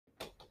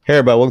Hey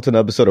everybody, welcome to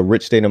another episode of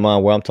Rich State of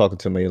Mind where I'm talking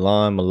to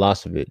Milan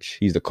Milosevic.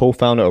 He's the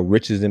co-founder of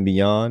Riches and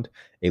Beyond,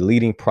 a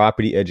leading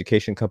property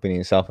education company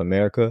in South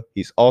America.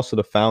 He's also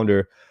the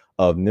founder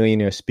of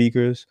Millionaire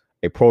Speakers,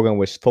 a program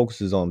which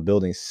focuses on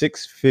building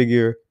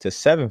six-figure to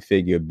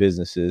seven-figure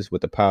businesses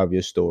with the power of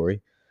your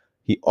story.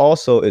 He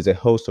also is a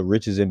host of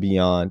Riches and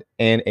Beyond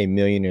and a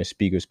Millionaire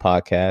Speakers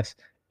podcast,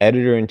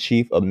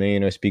 editor-in-chief of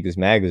Millionaire Speakers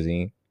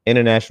magazine,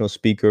 international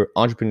speaker,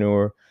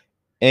 entrepreneur,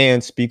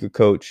 and speaker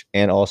coach,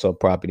 and also a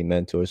property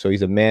mentor. So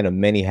he's a man of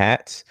many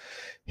hats.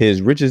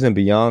 His Riches and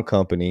Beyond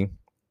company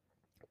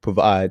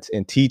provides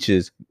and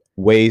teaches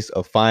ways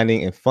of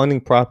finding and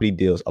funding property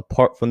deals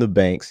apart from the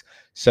banks,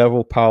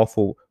 several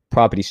powerful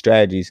property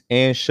strategies,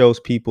 and shows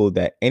people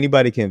that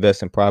anybody can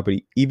invest in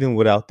property even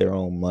without their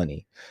own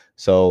money.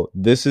 So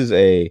this is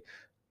a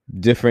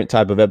different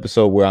type of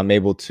episode where I'm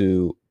able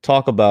to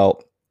talk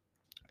about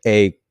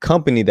a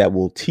company that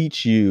will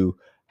teach you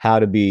how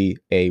to be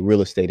a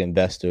real estate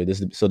investor.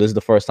 This is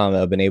the first time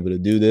that I've been able to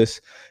do this,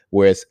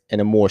 where it's in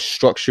a more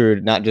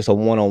structured, not just a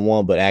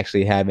one-on-one, but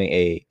actually having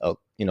a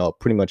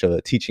pretty much a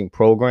teaching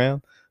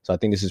program. So I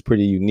think this is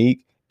pretty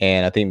unique,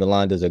 and I think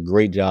Milan does a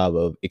great job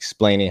of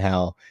explaining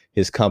how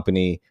his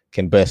company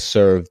can best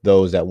serve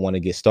those that want to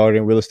get started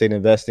in real estate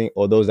investing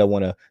or those that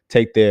want to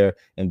take their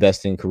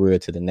investing career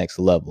to the next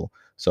level.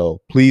 So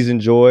please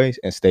enjoy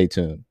and stay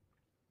tuned.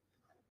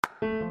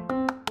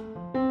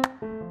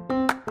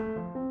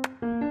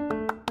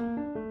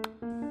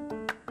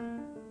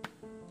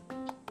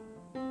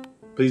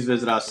 Please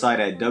visit our site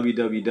at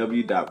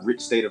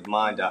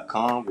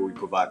www.richstateofmind.com, where we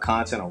provide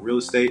content on real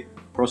estate,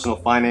 personal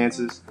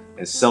finances,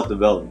 and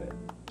self-development.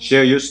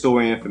 Share your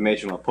story and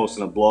information by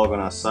posting a blog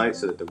on our site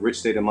so that the Rich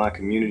State of Mind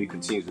community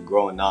continues to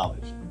grow in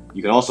knowledge.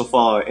 You can also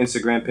follow our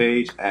Instagram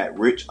page at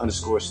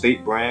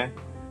rich_state brand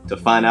to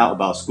find out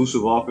about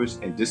exclusive offers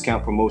and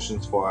discount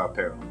promotions for our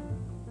apparel.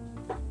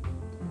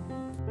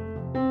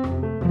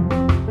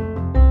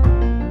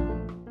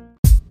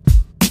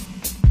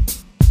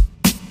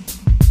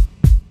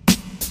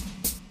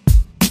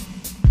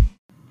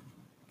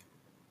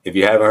 If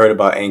you haven't heard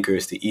about Anchor,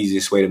 it's the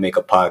easiest way to make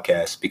a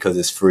podcast because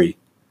it's free.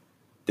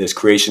 There's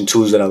creation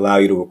tools that allow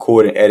you to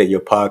record and edit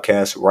your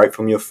podcast right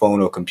from your phone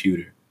or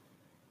computer.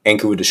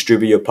 Anchor will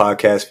distribute your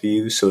podcast for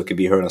you so it can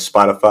be heard on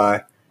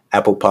Spotify,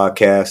 Apple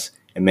Podcasts,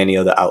 and many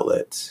other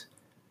outlets.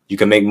 You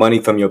can make money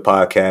from your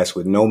podcast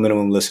with no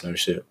minimum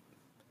listenership.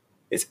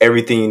 It's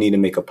everything you need to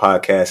make a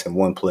podcast in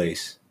one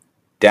place.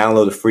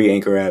 Download the free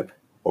Anchor app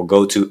or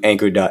go to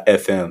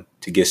anchor.fm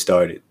to get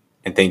started.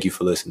 And thank you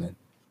for listening.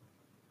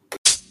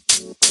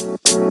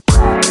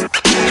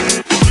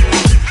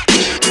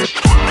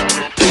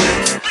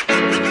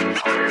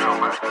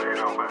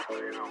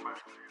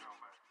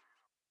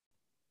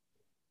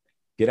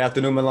 Good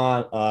afternoon,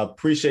 Milan.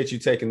 Appreciate you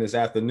taking this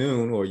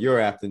afternoon or your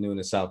afternoon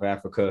in South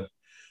Africa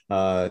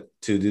to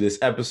do this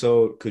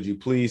episode. Could you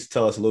please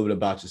tell us a little bit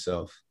about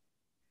yourself?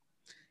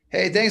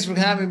 Hey, thanks for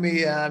having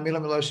me.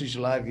 Milan Milosevic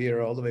live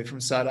here all the way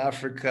from South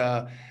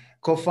Africa,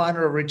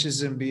 co-founder of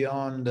Riches and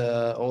Beyond,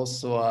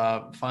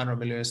 also founder of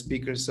Millionaire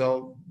Speakers.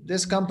 So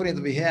this company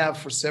that we have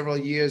for several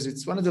years,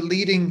 it's one of the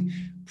leading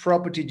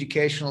property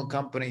educational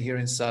company here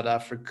in South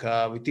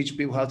Africa. We teach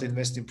people how to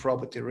invest in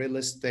property, real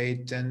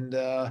estate, and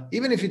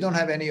even if you don't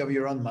have any of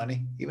your own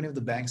money, even if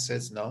the bank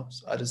says no,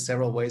 so there's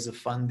several ways of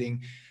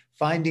finding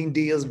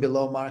deals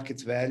below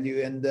market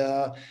value. And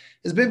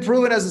it's been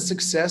proven as a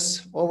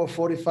success. Over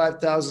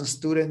 45,000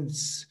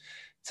 students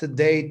to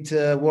date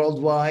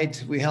worldwide.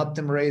 We helped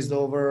them raise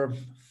over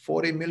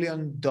 $40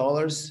 million,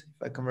 if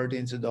I convert it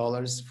into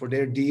dollars, for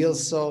their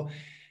deals. So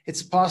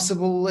it's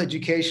possible.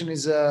 Education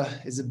is a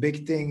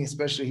big thing,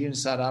 especially here in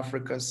South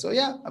Africa. So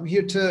yeah, I'm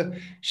here to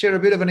share a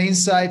bit of an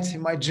insight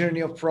in my journey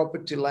of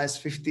property the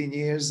last 15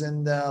 years.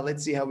 And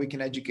let's see how we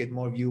can educate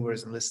more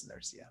viewers and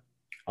listeners. Yeah.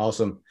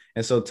 Awesome.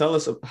 And so tell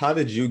us, how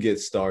did you get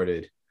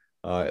started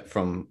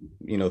from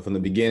the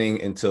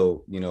beginning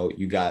until, you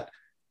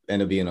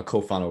ended up being a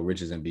co-founder of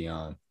Riches and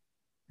Beyond?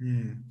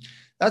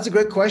 That's a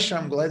great question.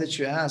 I'm glad that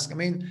you asked. I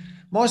mean,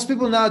 most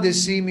people now, they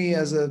see me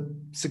as a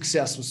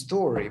successful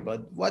story,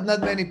 but what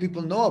not many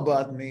people know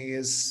about me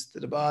is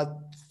that about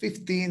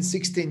 15,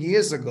 16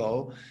 years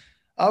ago,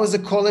 I was a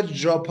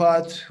college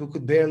dropout who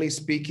could barely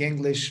speak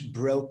English,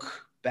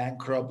 broke,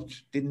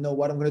 bankrupt, didn't know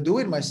what I'm going to do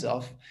with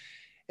myself.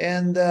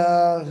 And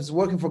I was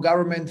working for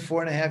government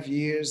 4.5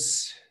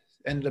 years,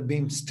 ended up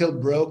being still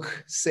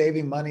broke,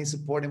 saving money,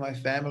 supporting my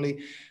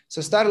family.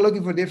 So I started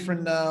looking for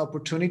different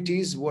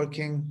opportunities,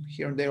 working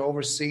here and there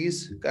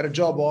overseas. Got a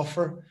job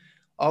offer,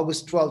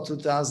 August 12,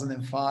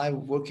 2005,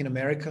 working in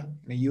America,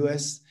 in the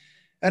US.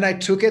 And I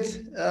took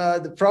it.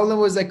 The problem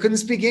was I couldn't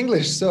speak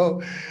English.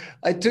 So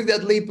I took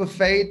that leap of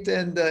faith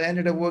and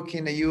ended up working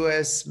in the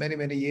US many,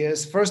 many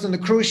years. First on the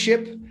cruise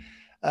ship.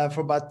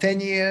 For about 10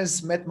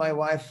 years, met my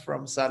wife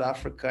from South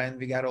Africa, and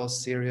we got all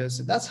serious.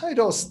 And that's how it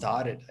all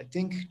started. I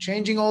think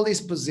changing all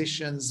these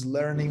positions,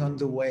 learning on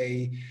the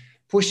way,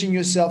 pushing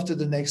yourself to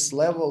the next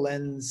level,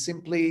 and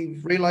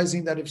simply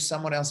realizing that if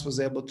someone else was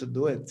able to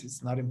do it,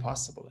 it's not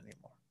impossible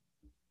anymore.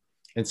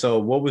 And so,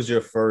 what was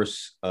your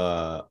first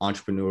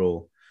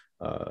entrepreneurial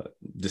uh,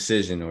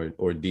 decision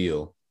or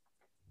deal?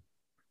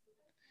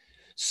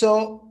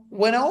 So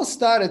when I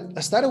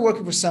started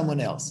working for someone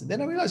else. And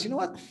then I realized, you know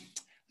what?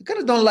 I kind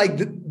of don't like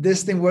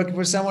this thing working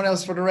for someone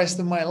else for the rest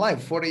of my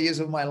life, 40 years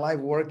of my life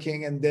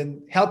working and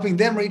then helping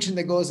them reaching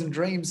their goals and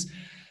dreams.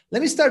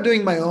 Let me start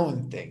doing my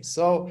own thing.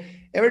 So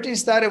everything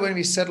started when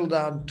we settled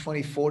down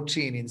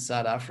 2014 in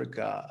South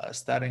Africa. I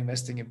started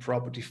investing in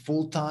property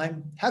full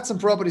time. Had some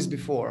properties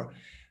before,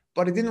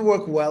 but it didn't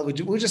work well. We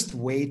were just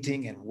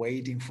waiting and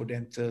waiting for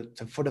them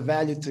for the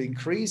value to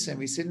increase, and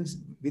we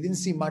didn't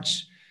see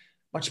much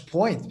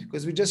point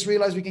because we just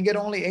realized we can get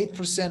only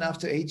 8%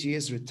 after 8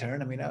 years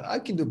return. I mean, I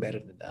can do better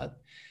than that.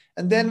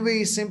 And then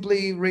we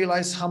simply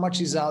realized how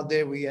much is out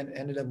there. We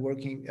ended up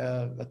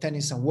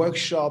attending some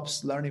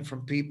workshops, learning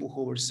from people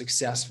who were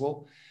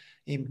successful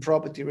in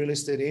property real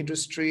estate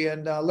industry,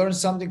 and learned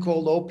something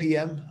called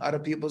OPM, other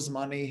people's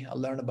money. I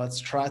learned about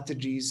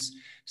strategies,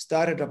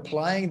 started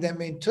applying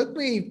them. It took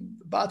me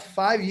about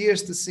 5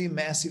 years to see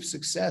massive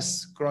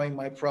success growing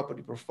my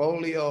property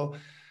portfolio,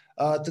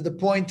 to the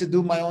point to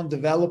do my own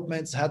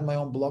developments, had my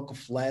own block of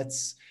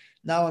flats.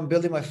 Now I'm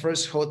building my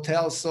first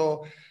hotel.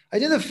 So I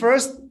did the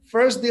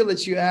first deal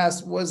that you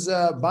asked was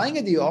buying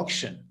at the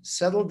auction,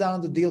 settled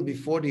down the deal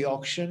before the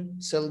auction,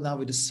 settled down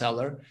with the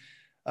seller,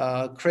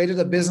 created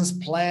a business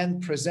plan,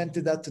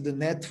 presented that to the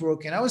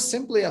network. And I was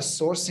simply a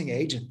sourcing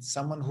agent,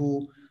 someone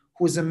who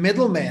was a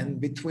middleman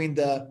between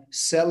the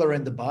seller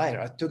and the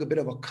buyer. I took a bit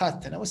of a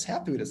cut and I was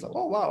happy with it. It's like,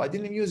 oh, wow, I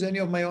didn't use any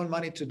of my own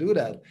money to do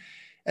that.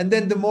 And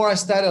then the more I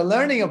started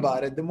learning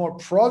about it, the more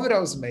profit I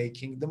was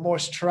making, the more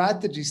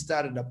strategy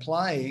started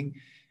applying.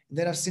 And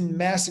then I've seen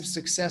massive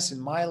success in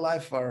my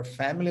life, our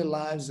family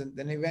lives, and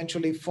then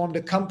eventually formed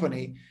a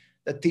company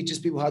that teaches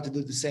people how to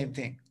do the same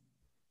thing.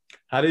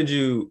 How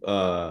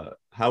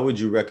would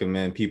you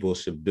recommend people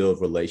should build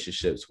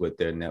relationships with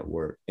their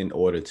network in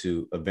order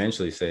to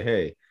eventually say,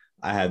 hey,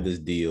 I have this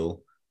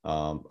deal.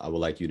 I would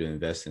like you to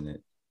invest in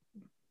it.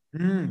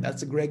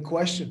 That's a great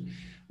question.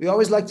 We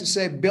always like to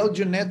say, build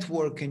your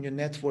network and your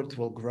network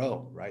will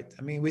grow, right?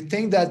 I mean, we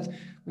think that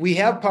we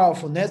have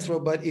powerful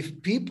network, but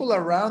if people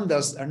around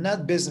us are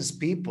not business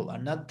people, are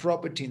not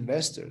property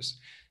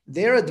investors,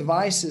 their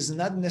advice is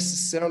not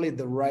necessarily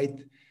the right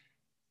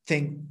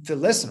thing to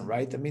listen,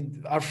 right? I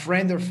mean, our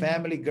friend or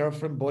family,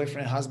 girlfriend,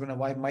 boyfriend, husband, and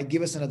wife might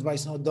give us an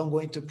advice. No, don't go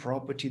into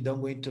property,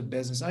 don't go into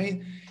business. I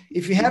mean,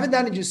 if you haven't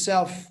done it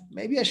yourself,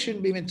 maybe I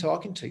shouldn't be even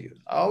talking to you.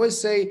 I always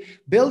say,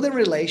 build a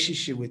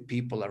relationship with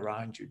people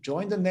around you.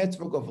 Join the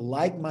network of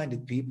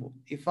like-minded people.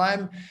 If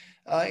I'm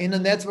in a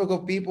network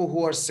of people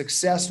who are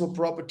successful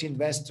property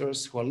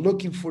investors, who are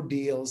looking for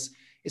deals,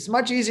 it's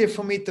much easier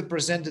for me to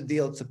present a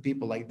deal to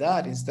people like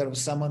that instead of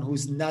someone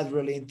who's not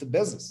really into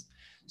business.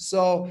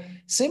 So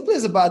simply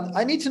is about,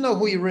 I need to know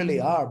who you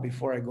really are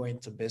before I go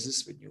into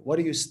business with you. What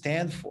do you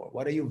stand for?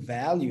 What are your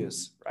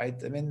values, right?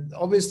 I mean,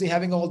 obviously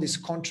having all these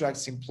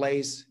contracts in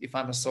place, if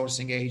I'm a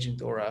sourcing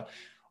agent or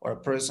a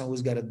person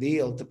who's got a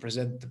deal to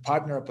present the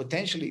partner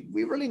potentially,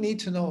 we really need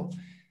to know,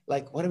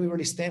 like, what do we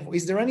really stand for?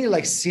 Is there any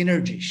like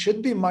synergy?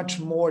 Should be much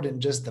more than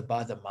just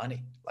about the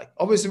money. Like,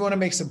 obviously we want to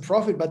make some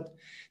profit, but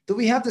do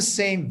we have the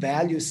same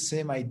values,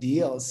 same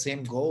ideals,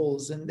 same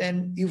goals? And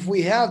then if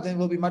we have, then it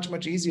will be much,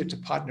 much easier to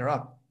partner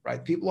up.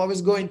 Right? People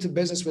always go into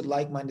business with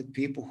like-minded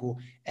people who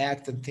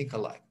act and think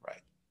alike,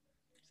 right?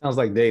 Sounds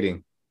like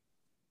dating.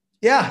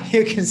 Yeah,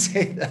 you can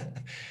say that.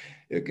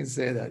 You can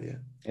say that,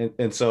 yeah.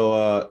 And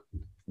so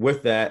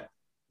with that,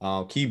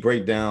 can you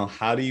break down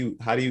how do you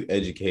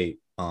educate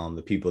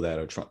the people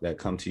that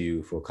come to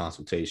you for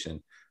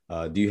consultation?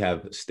 Do you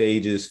have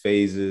stages,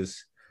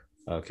 phases?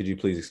 Could you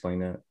please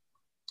explain that?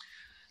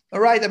 All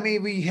right. I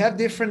mean, we have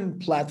different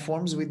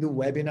platforms. We do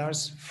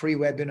webinars, free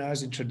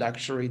webinars,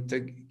 introductory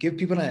to give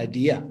people an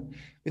idea.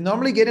 We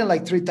normally get in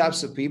like three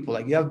types of people.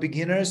 Like you have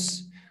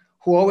beginners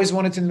who always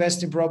wanted to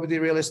invest in property,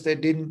 real estate,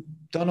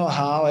 don't know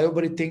how.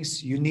 Everybody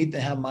thinks you need to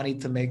have money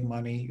to make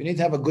money. You need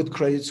to have a good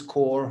credit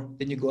score.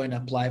 Then you go and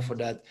apply for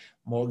that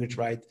mortgage,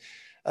 right?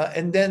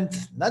 And then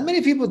not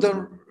many people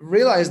don't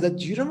realize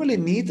that you don't really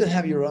need to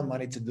have your own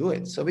money to do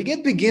it. So we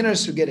get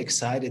beginners who get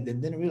excited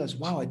and then realize,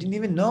 wow, I didn't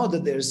even know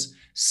that there's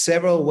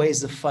several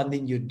ways of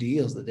funding your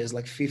deals, that there's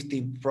like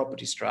 15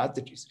 property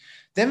strategies.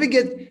 Then we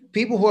get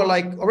people who are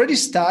like already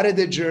started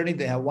their journey.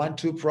 They have 1,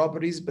 2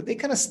 properties, but they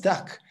kind of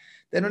stuck.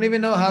 They don't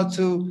even know how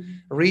to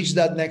reach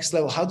that next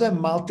level. How do I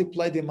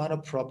multiply the amount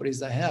of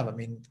properties I have? I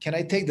mean, can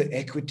I take the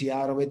equity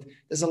out of it?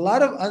 There's a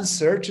lot of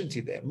uncertainty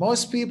there.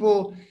 Most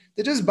people,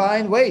 they just buy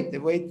and wait. They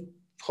wait.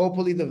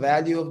 Hopefully the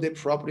value of their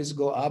properties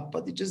go up,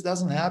 but it just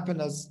doesn't happen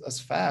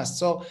as fast.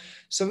 So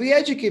we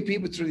educate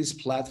people through these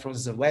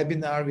platforms. The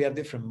webinar, we have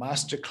different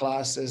master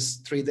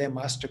classes, 3-day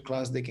master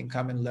class. They can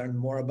come and learn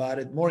more about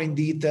it, more in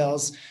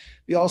details.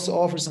 We also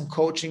offer some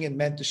coaching and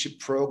mentorship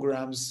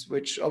programs,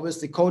 which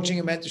obviously coaching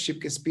and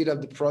mentorship can speed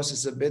up the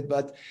process a bit,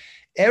 but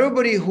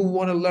everybody who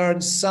want to learn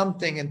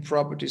something in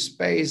property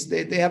space,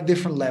 they have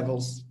different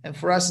levels. And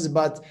for us, it's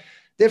about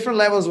different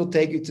levels will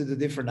take you to the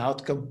different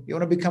outcome. You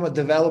want to become a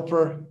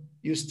developer,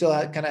 you still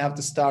kind of have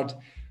to start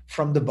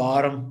from the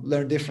bottom,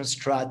 learn different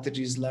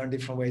strategies, learn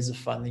different ways of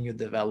funding your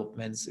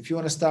developments. If you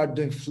want to start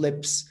doing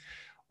flips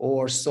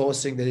or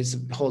sourcing, that is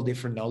a whole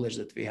different knowledge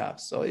that we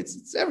have. So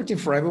it's everything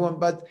for everyone,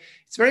 but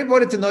it's very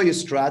important to know your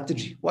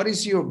strategy. What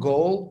is your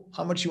goal?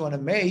 How much you want to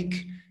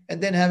make?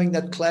 And then having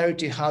that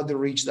clarity how to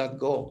reach that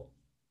goal.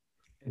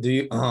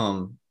 Do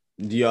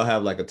y'all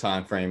have like a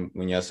time frame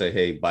when y'all say,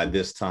 hey, by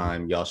this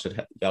time y'all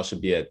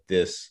should be at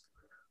this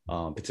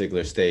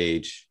particular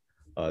stage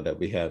that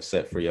we have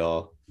set for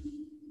y'all?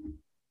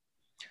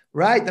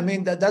 Right. I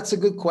mean, that's a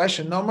good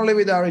question. Normally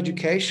with our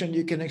education,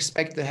 you can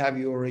expect to have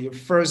your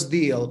first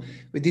deal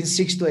within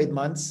 6 to 8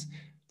 months.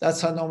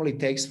 That's how normally it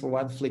takes for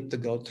one flip to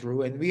go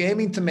through. And we're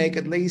aiming to make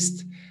at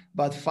least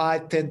about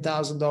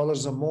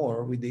 $5,000-$10,000 or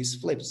more with these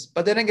flips.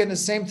 But then again, at the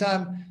same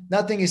time,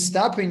 nothing is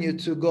stopping you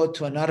to go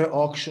to another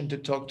auction, to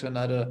talk to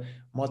another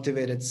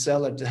motivated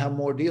seller, to have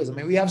more deals. I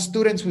mean, we have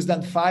students who's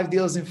done 5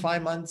 deals in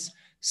 5 months,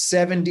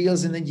 7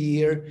 deals in a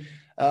year.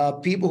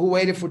 People who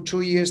waited for 2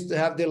 years to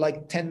have their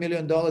like $10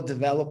 million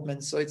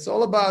development. So it's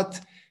all about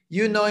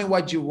you knowing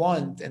what you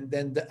want, and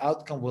then the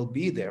outcome will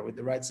be there with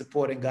the right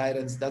support and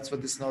guidance. That's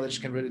what this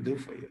knowledge can really do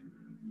for you.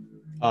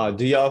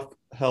 Do y'all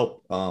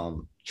help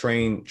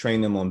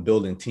train them on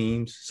building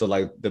teams? So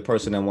like the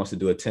person that wants to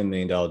do a $10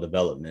 million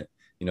development,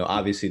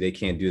 obviously they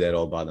can't do that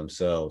all by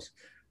themselves.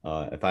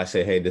 If I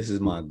say, hey, this is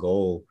my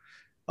goal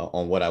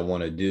on what I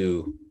want to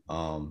do,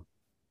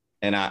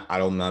 and I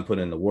don't mind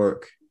putting in the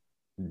work,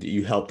 do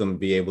you help them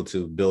be able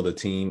to build a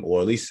team,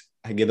 or at least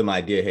give them an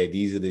idea, hey,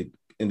 these are the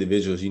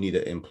individuals you need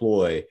to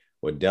employ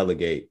or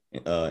delegate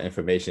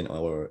information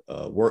or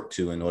work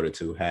to in order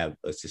to have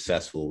a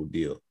successful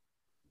deal?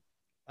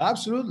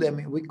 Absolutely. I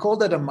mean, we call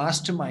that a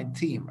mastermind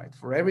team, right?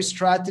 For every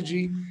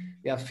strategy,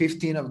 you have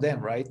 15 of them,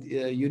 right?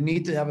 You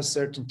need to have a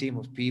certain team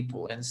of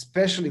people. And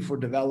especially for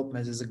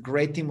development, there's a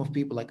great team of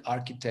people like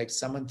architects,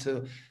 someone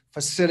to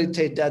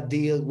facilitate that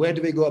deal. Where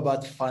do we go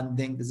about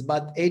funding? There's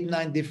about 8,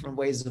 9 different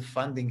ways of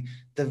funding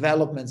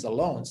developments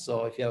alone.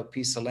 So if you have a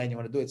piece of land, you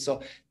want to do it.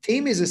 So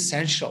team is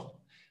essential,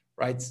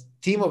 right?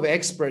 Team of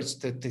experts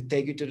to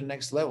take you to the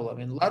next level. I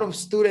mean, a lot of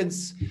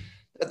students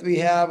that we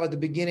have at the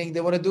beginning, they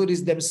want to do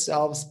this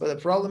themselves. But the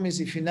problem is,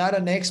 if you're not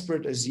an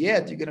expert as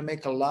yet, you're going to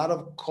make a lot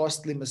of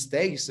costly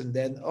mistakes. And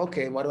then,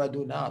 okay, what do I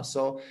do now?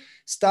 So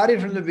starting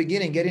from the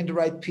beginning, getting the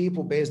right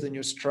people based on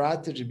your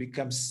strategy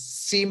becomes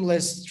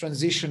seamless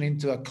transition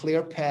into a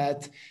clear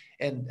path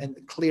and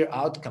clear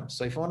outcomes.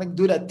 So if I want to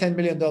do that $10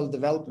 million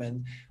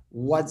development,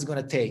 what's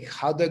going to take?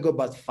 How do I go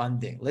about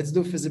funding? Let's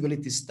do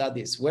feasibility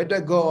studies. Where do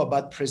I go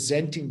about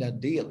presenting that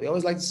deal? We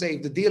always like to say,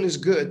 if the deal is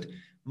good,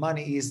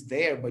 money is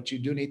there, but you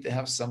do need to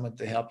have someone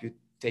to help you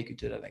take you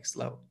to the next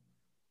level.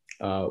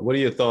 What are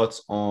your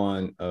thoughts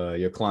on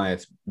your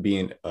clients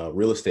being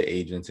real estate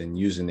agents and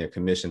using their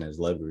commission as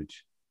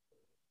leverage?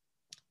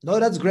 No,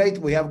 that's great.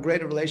 We have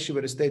great relationship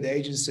with estate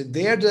agents. And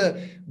they're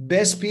the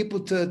best people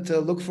to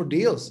look for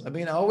deals. I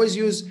mean, I always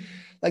use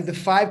like the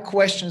 5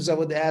 questions I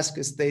would ask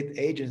estate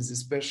agents,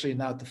 especially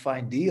now to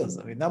find deals.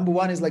 I mean, number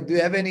 1 is like, do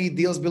you have any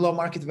deals below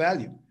market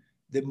value?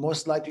 They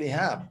most likely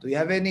have. Do you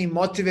have any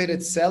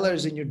motivated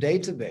sellers in your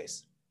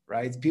database,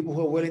 right? People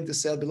who are willing to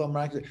sell below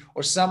market,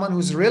 or someone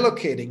who's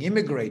relocating,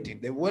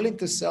 immigrating, they're willing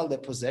to sell their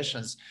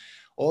possessions.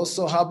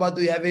 Also, how about,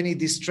 do you have any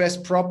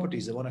distressed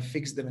properties? They want to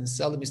fix them and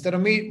sell them. Instead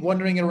of me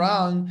wandering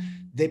around,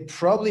 they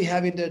probably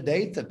have in their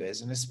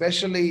database. And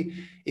especially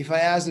if I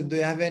ask them, do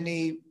you have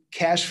any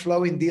cash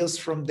flowing deals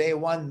from day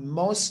one?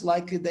 Most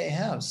likely they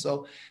have.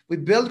 So we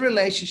build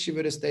relationship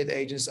with estate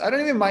agents. I don't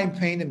even mind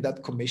paying them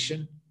that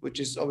commission, which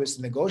is always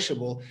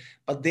negotiable,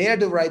 but they're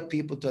the right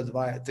people to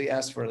advise, to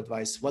ask for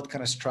advice. What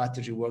kind of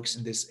strategy works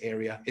in this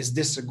area? Is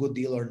this a good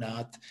deal or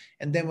not?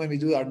 And then when we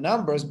do our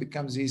numbers, it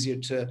becomes easier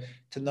to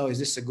know, is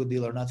this a good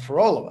deal or not for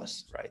all of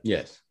us, right?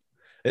 Yes.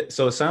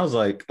 So it sounds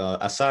like,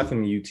 aside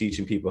from you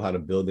teaching people how to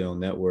build their own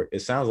network, it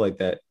sounds like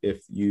that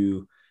if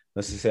you,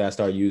 let's just say I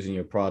start using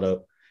your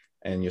product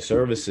and your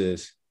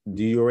services,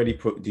 do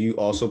you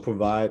also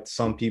provide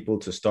some people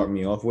to start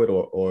me off with,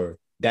 or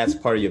that's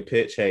part of your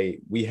pitch? Hey,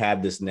 we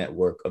have this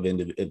network of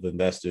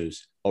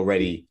investors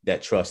already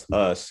that trust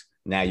us.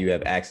 Now you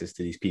have access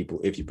to these people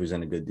if you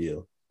present a good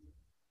deal.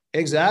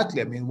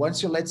 Exactly. I mean,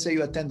 once let's say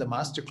you attend the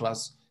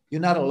masterclass,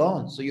 you're not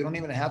alone. So you don't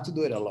even have to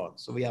do it alone.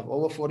 So we have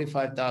over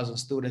 45,000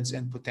 students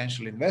and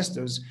potential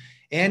investors.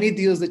 Any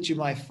deals that you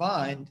might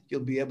find,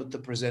 you'll be able to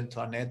present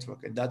to our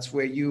network. And that's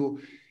where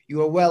you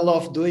are well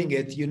off doing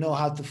it. You know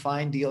how to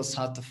find deals,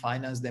 how to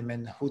finance them,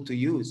 and who to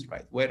use,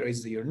 right? Whether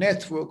it's your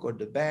network or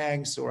the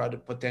banks or other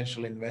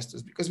potential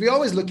investors, because we're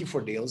always looking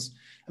for deals.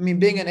 I mean,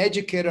 being an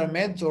educator and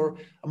mentor,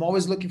 I'm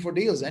always looking for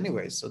deals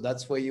anyway. So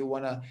that's where you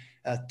want to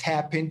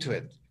tap into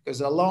it, because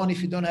alone,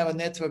 if you don't have a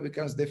network, it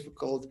becomes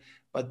difficult.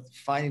 But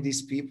finding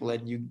these people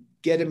and you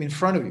get them in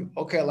front of you.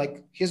 Okay,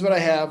 like, here's what I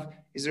have.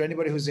 Is there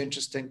anybody who's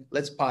interested?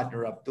 Let's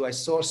partner up. Do I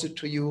source it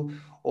to you,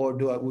 or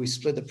we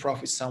split the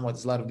profit somewhat?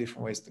 There's a lot of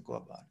different ways to go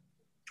about it.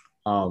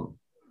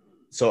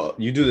 So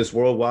you do this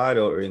worldwide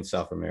or in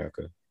South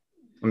America?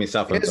 I mean,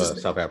 South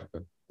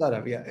Africa.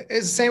 Startup, yeah.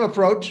 It's the same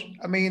approach.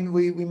 I mean,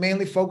 we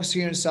mainly focus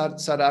here in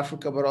South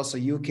Africa, but also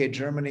UK,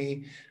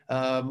 Germany,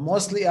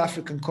 mostly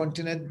African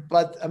continent.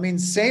 But I mean,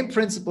 same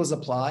principles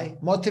apply.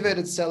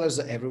 Motivated sellers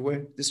are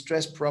everywhere.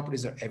 Distressed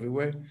properties are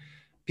everywhere.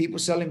 People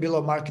selling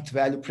below market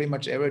value pretty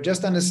much everywhere.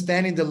 Just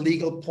understanding the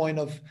legal point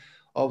of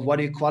what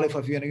do you qualify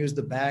if you're going to use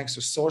the banks.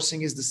 So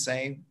sourcing is the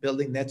same.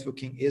 Building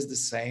networking is the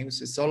same.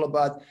 So it's all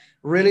about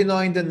really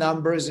knowing the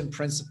numbers and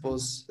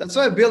principles. That's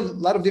why I build a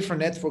lot of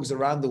different networks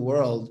around the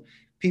world,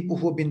 people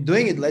who have been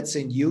doing it, let's say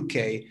in UK,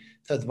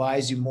 to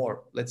advise you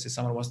more. Let's say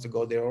someone wants to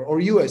go there, or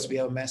US, we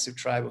have a massive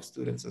tribe of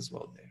students as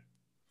well there.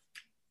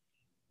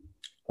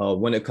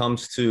 When it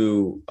comes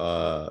to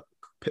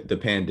the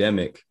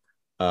pandemic,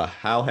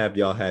 how have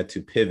y'all had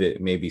to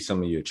pivot maybe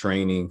some of your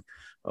training,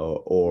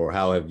 or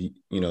how have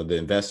the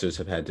investors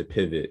have had to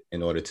pivot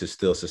in order to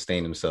still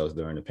sustain themselves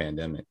during the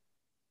pandemic?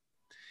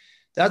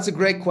 That's a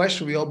great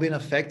question. We've all been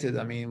affected.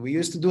 I mean, we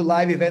used to do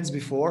live events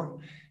before,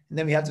 and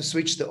then we had to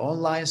switch to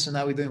online. So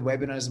now we're doing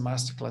webinars and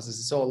masterclasses.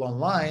 It's all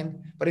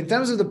online. But in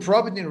terms of the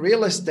property and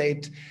real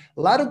estate,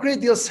 a lot of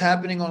great deals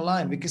happening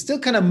online. We can still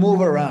kind of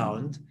move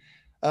around.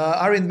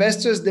 Our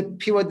investors, they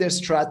pivot their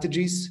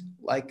strategies.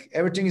 Like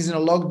everything is in a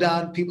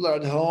lockdown. People are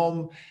at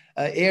home.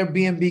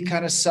 Airbnb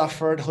kind of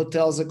suffered.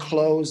 Hotels are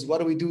closed.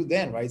 What do we do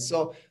then, right?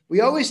 So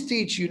we always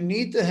teach you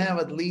need to have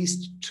at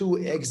least 2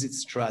 exit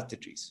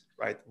strategies,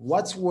 right?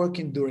 What's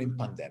working during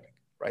pandemic,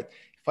 right?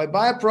 If I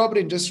buy a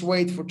property and just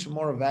wait for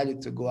tomorrow value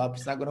to go up,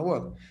 it's not going to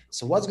work.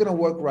 So what's going to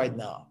work right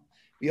now?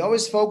 We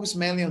always focus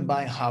mainly on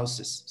buying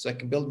houses. So I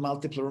can build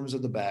multiple rooms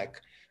at the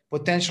back,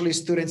 potentially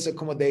students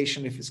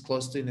accommodation if it's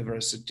close to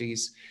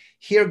universities.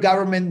 Here,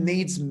 government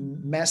needs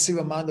massive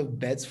amount of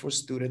beds for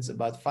students,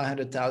 about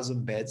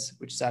 500,000 beds,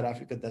 which South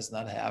Africa does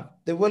not have.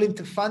 They're willing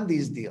to fund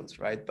these deals,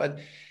 right? But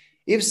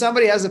if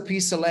somebody has a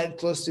piece of land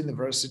close to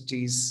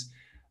universities,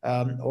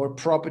 or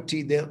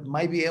property, they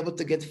might be able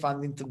to get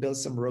funding to build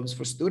some rooms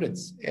for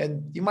students.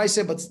 And you might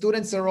say, but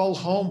students are all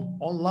home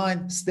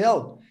online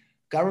still.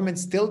 Government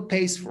still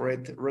pays for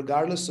it,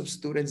 regardless of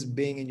students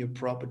being in your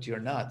property or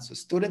not. So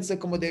students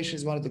accommodation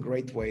is one of the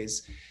great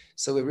ways.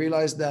 So we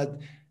realized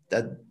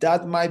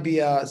that might be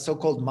a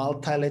so-called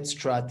multi-let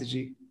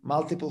strategy.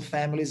 Multiple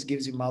families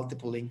gives you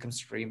multiple income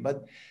stream.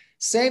 But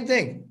same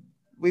thing,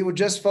 we were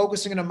just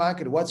focusing on the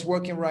market. What's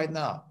working right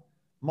now?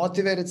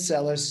 Motivated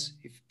sellers.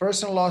 If a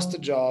person lost a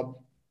job,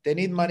 they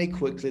need money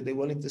quickly, they're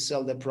willing to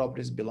sell their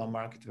properties below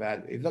market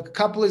value. If a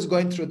couple is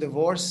going through a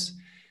divorce,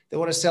 they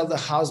want to sell the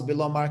house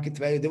below market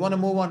value. They want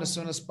to move on as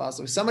soon as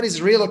possible. If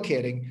somebody's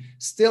relocating,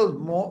 still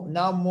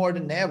more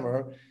than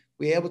ever,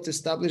 we're able to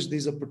establish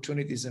these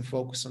opportunities and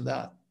focus on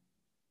that.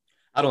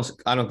 I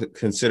don't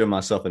consider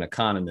myself an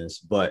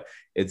economist, but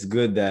it's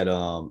good that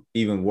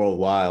even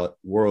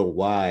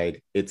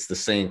worldwide, it's the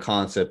same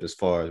concept as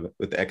far as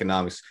with the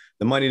economics.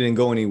 The money didn't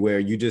go anywhere.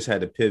 You just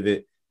had to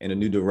pivot in a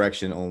new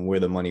direction on where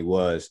the money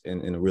was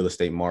in the real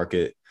estate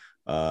market.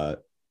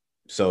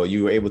 So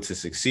you were able to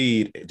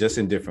succeed just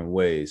in different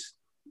ways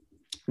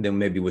than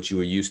maybe what you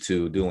were used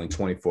to doing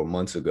 24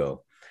 months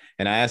ago.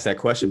 And I asked that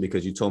question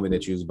because you told me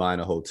that you was buying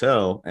a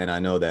hotel, and I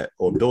know that,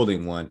 or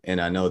building one, and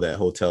I know that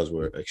hotels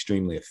were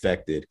extremely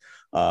affected.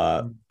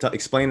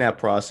 Explain that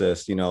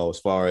process, as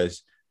far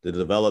as the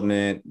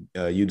development,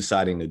 you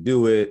deciding to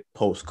do it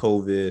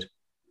post-COVID.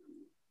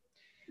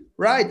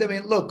 Right. I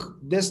mean, look,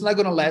 this is not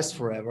going to last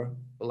forever,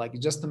 but like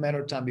it's just a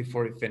matter of time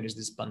before we finish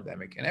this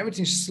pandemic, and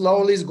everything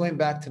slowly is going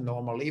back to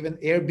normal. Even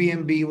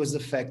Airbnb was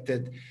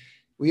affected.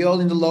 We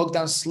all in the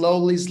lockdown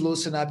slowly is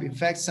loosen up. In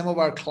fact, some of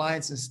our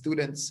clients and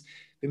students,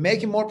 we're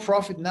making more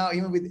profit now,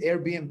 even with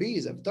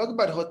Airbnbs. I've talked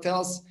about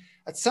hotels.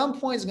 At some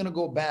point, it's going to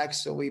go back.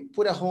 So we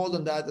put a hold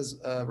on that as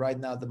right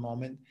now at the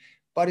moment.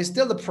 But it's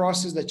still the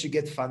process that you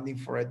get funding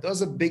for it.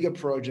 Those are bigger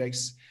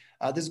projects.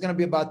 There's going to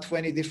be about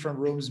 20 different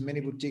rooms,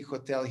 mini boutique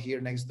hotel here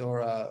next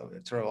door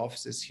to our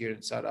offices here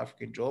in South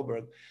Africa, in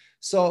Joburg.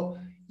 So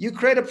you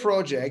create a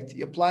project,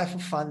 you apply for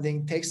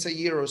funding, takes a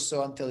year or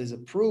so until it's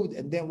approved.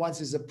 And then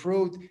once it's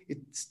approved, it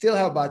still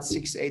have about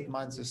 6-8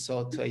 months or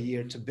so to a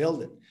year to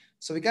build it.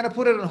 So we kind of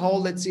put it on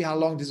hold. Let's see how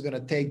long this is going to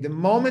take. The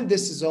moment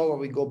this is over,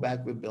 we go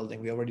back with building.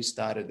 We already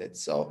started it.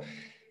 So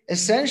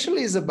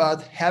essentially it's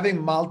about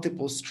having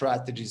multiple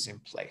strategies in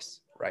place,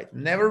 right?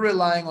 Never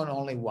relying on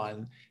only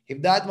one.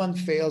 If that one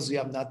fails, you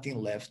have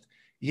nothing left.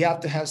 You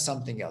have to have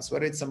something else,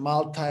 whether it's a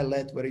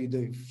multi-let, whether you're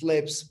doing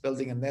flips,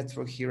 building a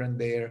network here and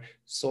there,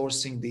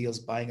 sourcing deals,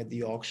 buying at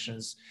the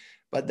auctions.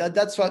 But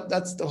that's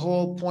the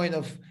whole point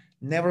of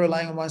never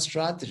relying on one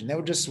strategy.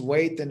 Never just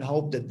wait and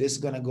hope that this is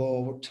going to go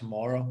over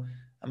tomorrow.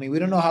 I mean, we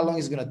don't know how long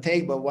it's going to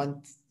take, but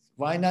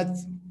why not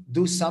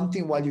do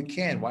something while you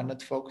can? Why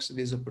not focus on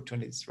these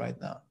opportunities right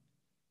now?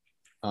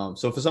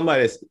 So for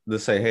somebody to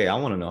say, hey, I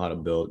want to know how to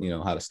build,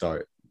 how to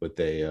start with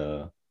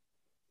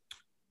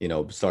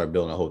start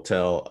building a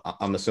hotel.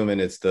 I'm assuming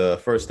it's the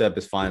first step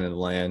is finding the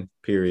land,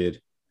 period,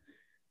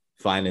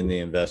 finding the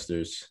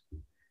investors,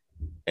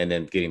 and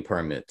then getting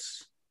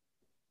permits.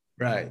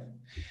 Right.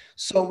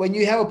 So when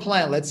you have a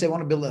plan, let's say I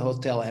want to build a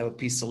hotel, I have a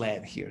piece of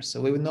land here.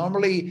 So we would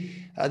normally,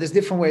 there's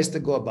different ways to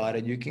go about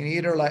it. You can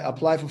either like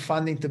apply for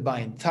funding to buy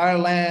entire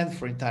land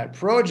for entire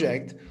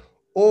project,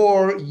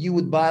 or you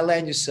would buy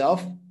land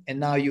yourself. And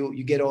now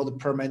you get all the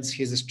permits.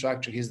 Here's the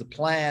structure. Here's the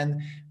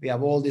plan. We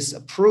have all this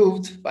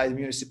approved by the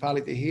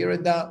municipality here.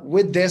 And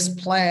with this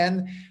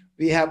plan,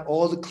 we have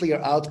all the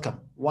clear outcome.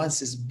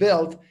 Once it's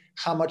built,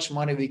 how much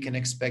money we can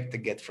expect to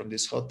get from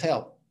this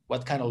hotel.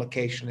 What kind of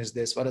location is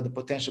this? What are the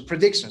potential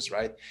predictions,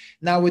 right?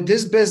 Now, with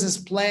this business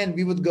plan,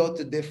 we would go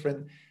to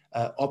different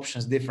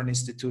options, different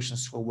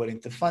institutions who are willing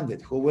to fund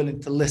it, who are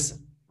willing to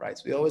listen, right?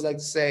 So we always like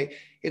to say,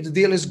 if the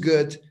deal is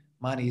good,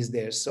 money is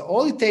there. So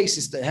all it takes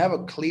is to have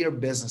a clear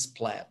business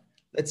plan.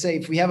 Let's say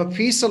if we have a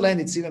piece of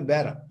land, it's even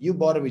better. You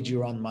bought it with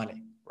your own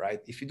money, right?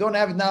 If you don't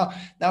have it now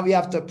we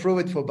have to approve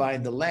it for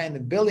buying the land,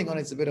 and building on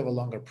it's a bit of a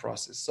longer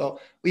process.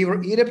 So we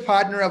were either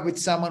partner up with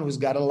someone who's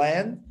got a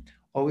land,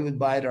 or we would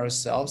buy it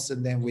ourselves,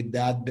 and then with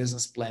that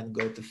business plan,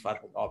 go to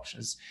funding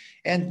options.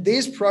 And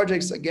these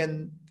projects,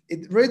 again,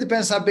 it really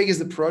depends how big is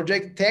the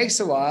project. Takes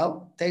a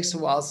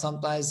while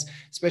sometimes,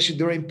 especially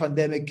during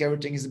pandemic,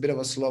 everything is a bit of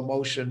a slow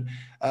motion.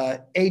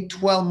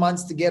 8-12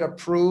 months to get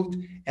approved,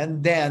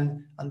 and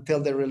then until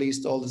they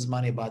released all this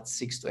money, about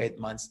 6 to 8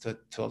 months to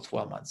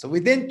 12 months. So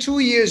within 2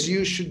 years,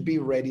 you should be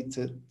ready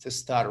to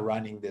start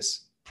running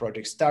this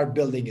project, start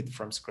building it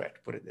from scratch,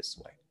 put it this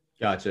way.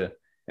 Gotcha.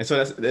 And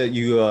so that's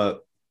you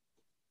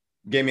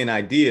gave me an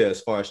idea as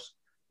far as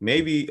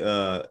maybe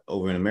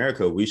over in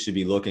America, we should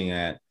be looking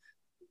at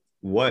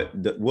what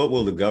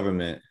will the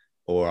government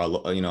or our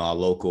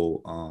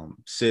local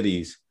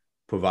cities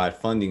provide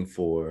funding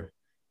for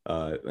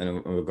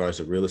in regards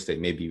to real estate.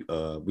 Maybe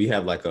we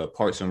have like a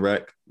Parks and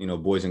Rec,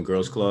 Boys and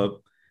Girls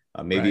Club.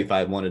 Maybe right. If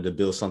I wanted to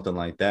build something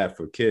like that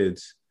for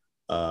kids,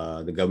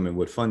 the government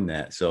would fund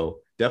that.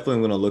 So definitely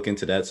going to look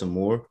into that some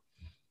more,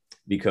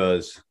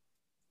 because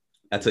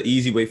that's an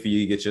easy way for you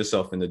to get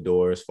yourself in the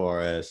door as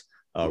far as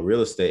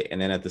real estate.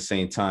 And then at the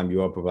same time,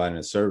 you are providing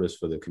a service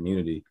for the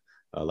community.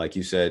 Like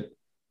you said,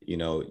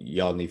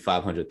 y'all need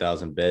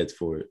 500,000 beds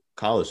for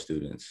college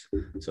students.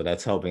 So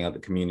that's helping out the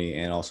community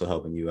and also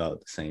helping you out at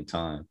the same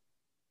time.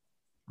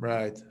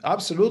 Right.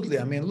 Absolutely.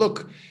 I mean,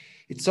 look,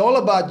 it's all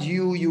about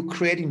you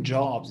creating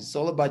jobs. It's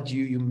all about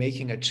you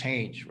making a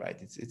change, right?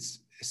 It's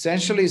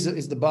essentially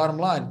is the bottom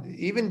line.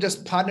 Even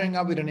just partnering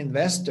up with an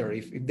investor,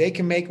 if they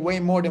can make way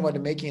more than what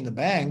they're making in the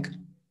bank,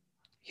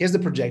 here's the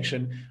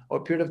projection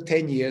over a period of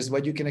 10 years,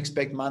 what you can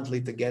expect monthly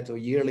to get or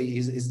yearly.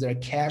 Is there a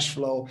cash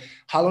flow?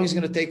 How long is it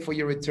going to take for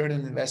your return on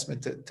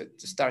investment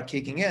to start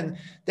kicking in?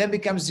 Then it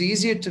becomes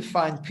easier to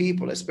find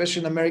people,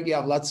 especially in America. You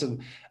have lots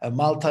of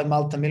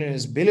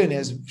multi-millionaires,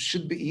 billionaires.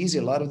 Should be easy.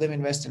 A lot of them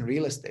invest in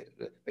real estate.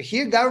 But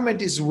here,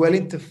 government is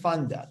willing to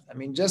fund that. I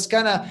mean, just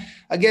kind of,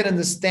 again,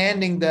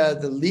 understanding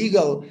the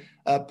legal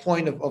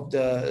point of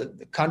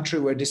the country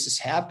where this is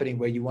happening,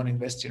 where you want to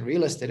invest in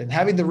real estate, and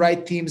having the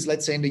right teams,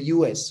 let's say in the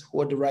US,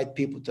 who are the right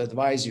people to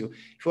advise you.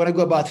 If you want to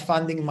go about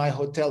funding my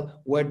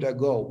hotel, where do I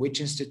go?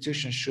 Which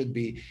institution should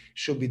be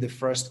the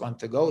first one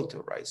to go to,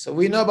 right? So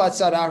we know about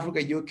South Africa,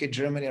 UK,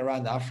 Germany,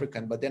 around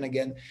African, but then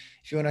again,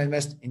 if you want to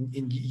invest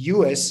in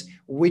US,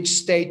 which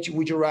state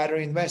would you rather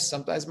invest?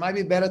 Sometimes it might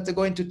be better to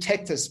go into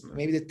Texas.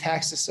 Maybe the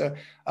taxes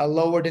are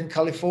lower than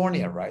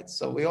California, right?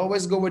 So we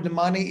always go where the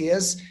money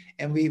is,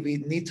 and we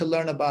need to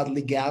learn about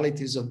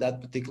legalities of that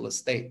particular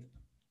state.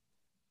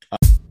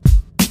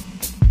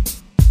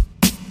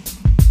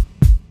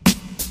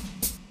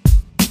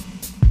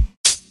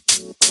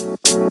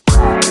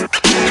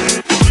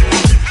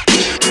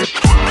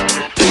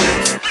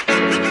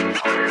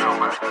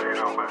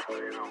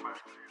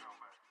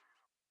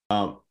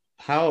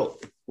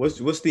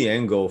 What's the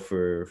end goal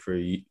for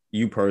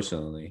you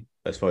personally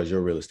as far as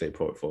your real estate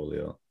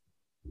portfolio?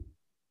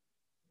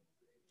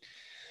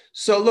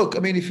 So look, I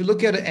mean, if you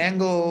look at the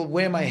angle,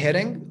 where am I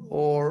heading?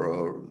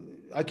 Or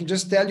I can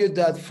just tell you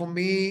that for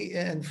me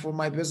and for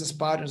my business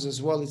partners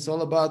as well, it's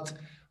all about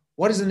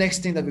what is the next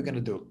thing that we're going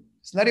to do.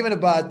 It's not even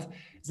about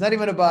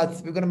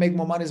we're going to make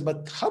more money,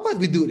 but how about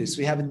we do this?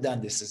 We haven't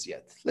done this as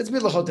yet. Let's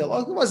build a hotel.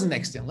 Oh, what's the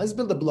next thing? Let's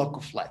build a block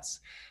of flats.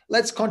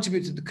 Let's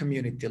contribute to the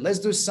community. Let's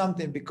do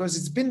something because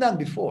it's been done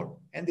before.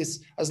 And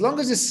as long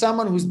as it's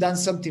someone who's done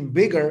something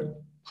bigger,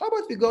 how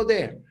about we go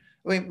there?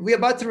 I mean, we're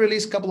about to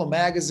release a couple of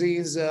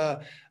magazines.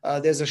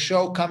 There's a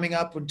show coming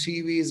up on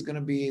TV.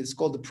 It's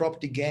called The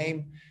Property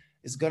Game.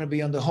 It's going to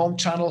be on the Home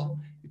channel.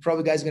 You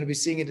probably guys are going to be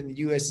seeing it in the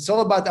US. It's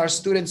all about our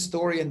student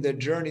story and their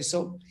journey.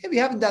 So hey, we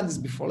haven't done this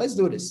before. Let's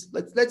do this.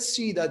 Let's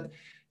see that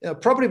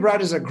Property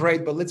Brothers are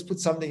great, but let's put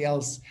something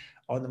else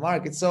on the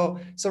market. So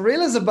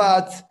really is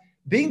about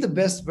being the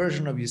best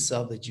version of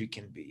yourself that you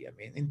can be. I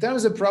mean, in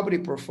terms of property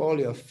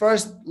portfolio,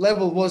 first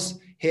level was,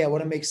 hey, I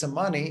want to make some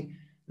money.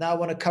 Now I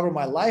want to cover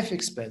my life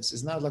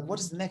expenses. Now, like, what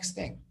is the next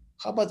thing?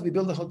 How about we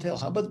build a hotel?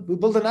 How about we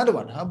build another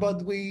one? How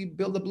about we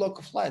build a block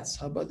of flats?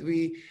 How about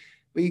we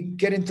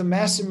get into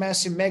massive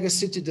mega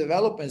city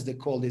developments, they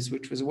call this,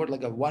 which was worth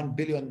like $1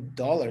 billion,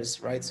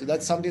 right? So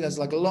that's something that's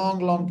like a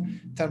long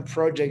term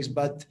projects,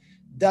 but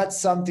that's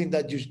something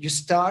that you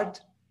start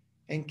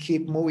and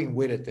keep moving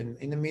with it. And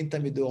in the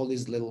meantime, you do all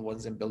these little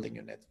ones and building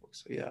your network.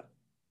 So yeah.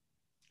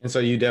 And so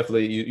you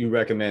definitely you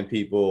recommend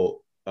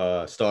people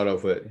start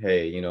off with,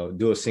 hey,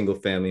 do a single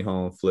family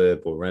home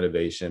flip or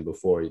renovation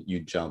before you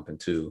jump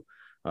into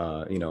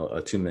a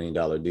 $2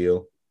 million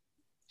deal.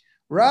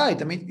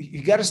 Right. I mean,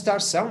 you got to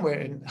start somewhere.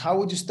 And how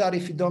would you start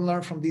if you don't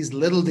learn from these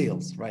little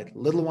deals, right?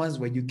 Little ones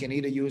where you can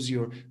either use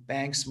your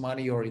bank's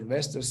money or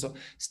investors. So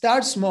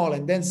start small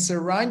and then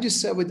surround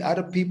yourself with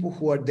other people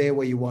who are there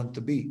where you want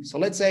to be. So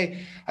let's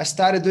say I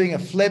started doing a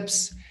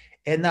flips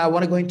and now I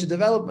want to go into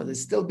development. It's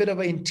still a bit of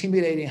a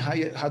intimidating.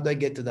 How do I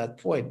get to that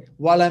point?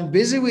 While I'm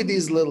busy with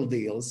these little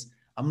deals,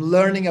 I'm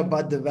learning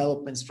about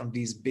developments from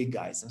these big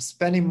guys. I'm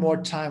spending more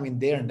time in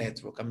their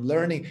network. I'm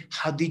learning,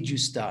 how did you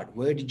start?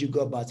 Where did you go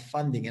about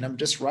funding? And I'm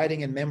just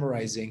writing and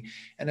memorizing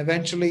and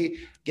eventually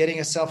getting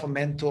yourself a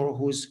mentor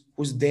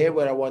who's there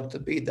where I want to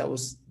be. That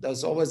was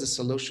always a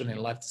solution in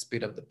life to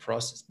speed up the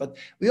process. But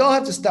we all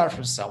have to start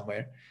from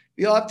somewhere.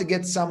 We all have to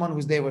get someone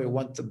who's there where we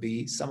want to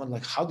be. Someone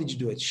like, how did you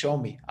do it? Show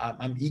me.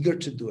 I'm eager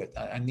to do it.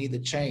 I need a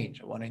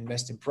change. I want to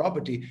invest in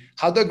property.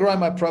 How do I grow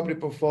my property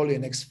portfolio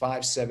in the next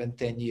 5, 7,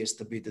 10 years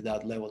to be to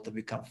that level, to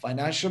become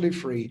financially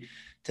free,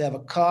 to have a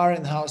car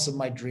and house of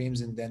my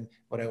dreams, and then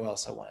whatever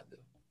else I want to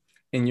do.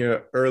 In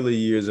your early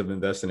years of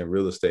investing in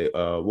real estate,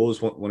 what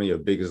was one of your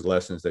biggest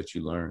lessons that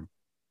you learned?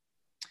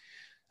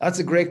 That's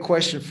a great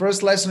question.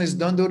 First lesson is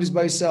don't do this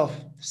by yourself.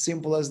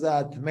 Simple as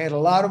that. Made a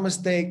lot of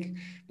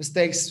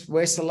mistakes,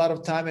 wasted a lot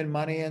of time and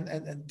money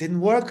and didn't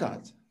work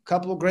out. A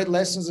couple of great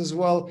lessons as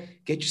well.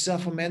 Get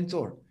yourself a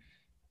mentor.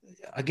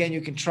 Again,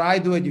 you can try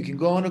do it. You can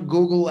go on to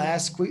Google,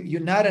 ask. You're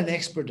not an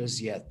expert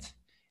as yet.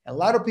 A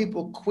lot of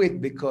people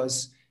quit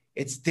because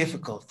it's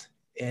difficult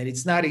and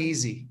it's not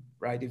easy,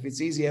 right? If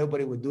it's easy,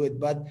 everybody would do it.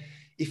 But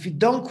if you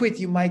don't quit,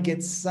 you might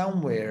get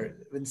somewhere.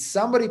 When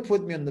somebody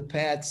put me on the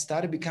path,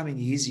 started becoming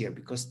easier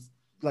because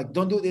like,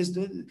 don't do this,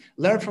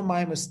 learn from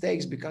my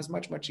mistakes, becomes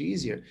much, much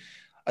easier.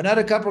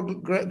 Another couple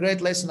of great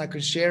lesson I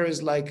can share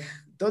is like,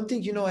 don't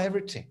think you know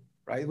everything,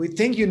 right? We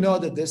think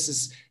that this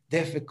is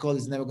difficult.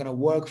 It's never going to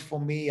work for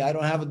me. I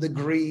don't have a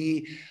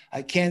degree.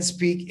 I can't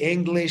speak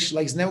English.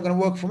 Like it's never going to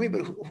work for me,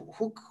 but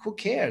who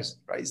cares,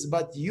 right? It's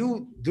about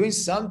you doing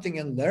something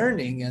and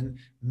learning and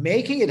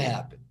making it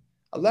happen.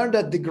 I learned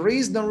that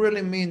degrees don't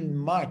really mean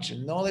much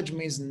and knowledge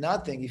means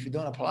nothing if you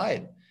don't apply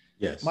it.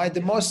 Yes.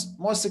 The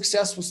most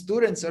successful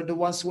students are the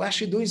ones who are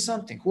actually doing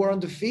something, who are on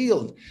the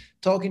field,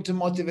 talking to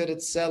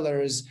motivated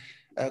sellers,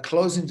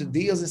 closing the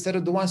deals instead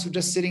of the ones who are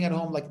just sitting at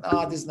home like,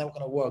 this is never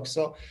going to work.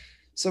 So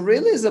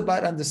really it's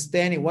about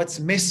understanding what's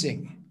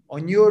missing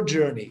on your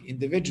journey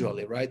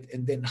individually, right?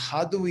 And then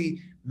how do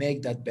we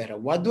make that better?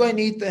 What do I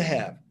need to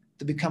have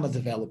to become a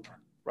developer,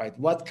 right?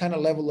 What kind of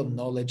level of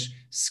knowledge,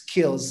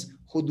 skills,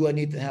 who do I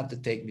need to have to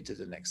take me to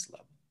the next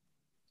level?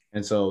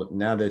 And so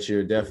now that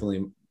you're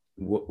definitely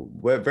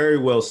very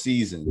well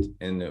seasoned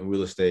in the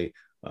real estate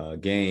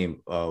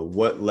game,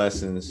 what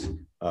lessons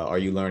are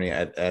you learning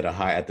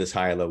at this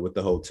higher level with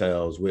the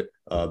hotels, with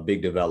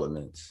big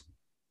developments?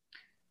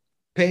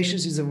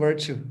 Patience is a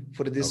virtue,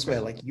 put it this way.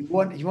 Like you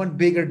want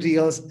bigger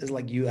deals, it's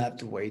like you have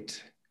to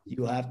wait.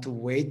 You have to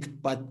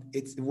wait, but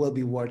it will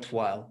be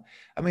worthwhile.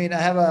 I mean, I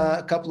have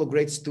a couple of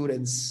great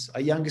students,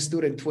 a younger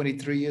student,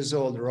 23 years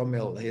old,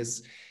 Romil.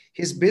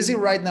 He's busy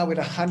right now with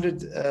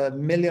 100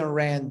 million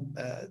Rand.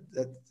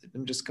 Let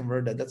me just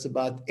convert that. That's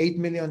about $8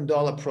 million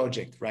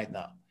project right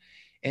now.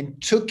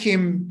 And took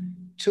him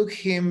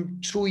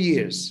 2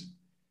 years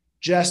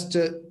just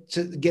to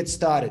get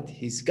started.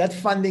 He's got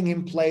funding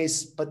in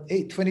place, but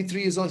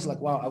 23 years old, he's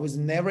like, wow, I was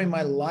never in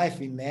my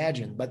life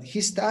imagined, but he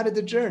started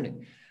the journey.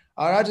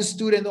 Our other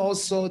student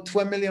also,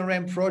 12 million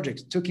Rand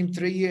project, took him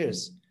 3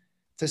 years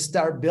to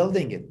start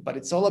building it. But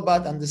it's all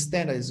about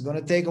understanding. It's going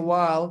to take a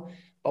while,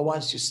 but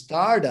once you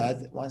start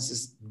that, once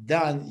it's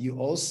done, you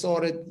all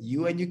sorted,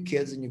 you and your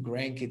kids and your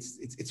grandkids,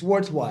 it's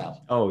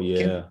worthwhile. Oh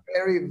yeah.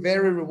 Very,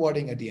 very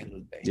rewarding at the end of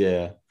the day.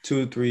 Yeah.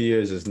 2-3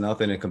 years is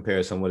nothing in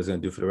comparison to what it's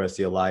going to do for the rest of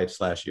your life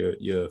 /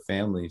 your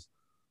families,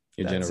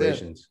 your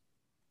generations.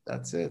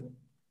 That's it.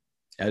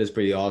 That is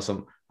pretty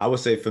awesome. I would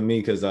say for me,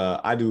 because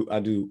I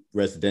do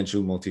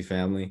residential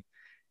multifamily,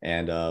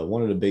 and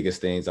one of the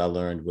biggest things I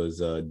learned was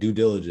due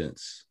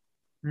diligence.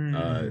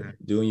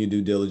 Doing your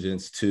due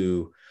diligence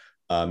to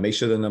make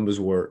sure the numbers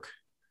work.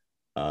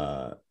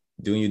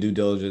 Doing your due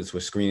diligence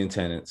with screening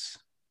tenants.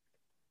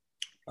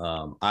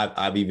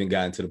 I've even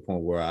gotten to the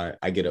point where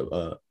I get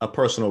a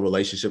personal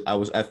relationship.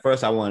 At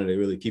first I wanted to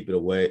really keep it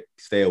away,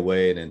 stay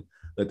away, and then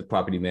let the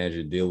property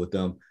manager deal with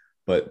them.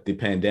 But the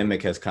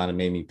pandemic has kind of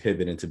made me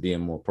pivot into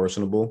being more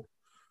personable,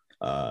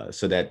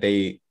 so that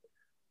they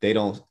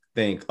don't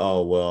think,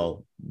 oh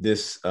well,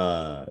 this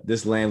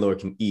landlord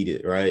can eat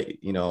it, right?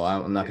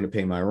 I'm not going to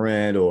pay my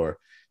rent, or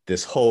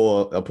this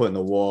hole I put in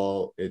the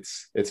wall.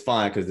 It's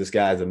fine because this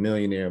guy's a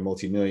millionaire,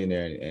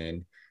 multimillionaire,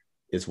 and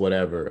it's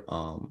whatever.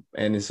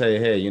 And to say,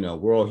 hey,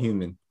 we're all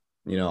human.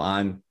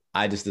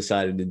 I just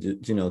decided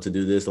to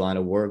do this line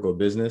of work or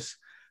business,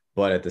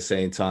 but at the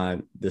same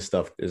time, this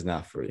stuff is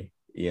not free.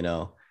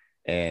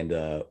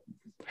 And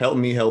help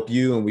me help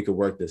you, and we could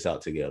work this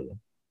out together.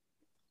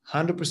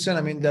 100%.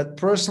 I mean, that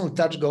personal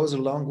touch goes a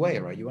long way,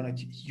 right? You want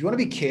to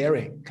be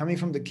caring, coming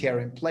from the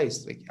caring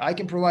place. Like, I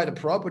can provide a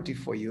property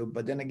for you,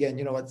 but then again,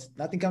 you know what?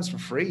 Nothing comes for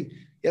free.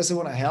 Yes, I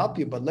want to help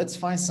you, but let's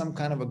find some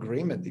kind of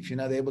agreement. If you're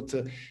not able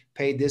to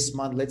pay this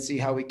month, let's see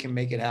how we can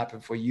make it happen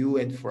for you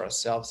and for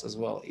ourselves as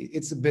well.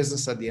 It's a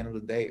business at the end of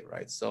the day,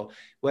 right? So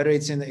whether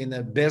it's in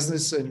a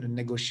business and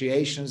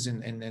negotiations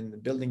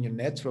and building your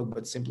network,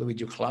 but simply with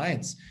your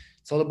clients,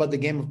 it's all about the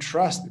game of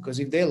trust, because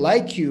if they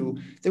like you,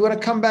 they want to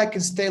come back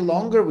and stay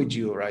longer with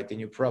you, right, in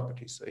your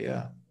property. So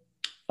yeah.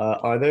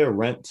 Are there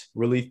rent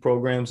relief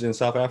programs in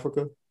South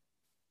Africa?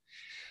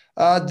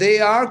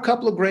 There are a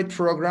couple of great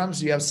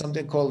programs. You have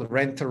something called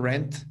rent to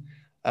rent,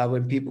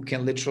 when people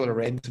can literally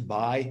rent to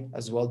buy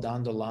as well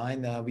down the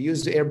line. We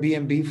use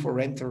Airbnb for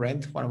rent to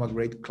rent. One of our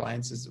great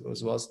clients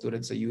as well,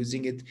 students are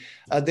using it.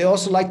 They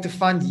also like to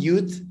fund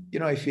youth. You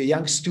know, if you're a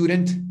young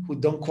student who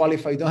don't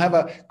qualify, you don't have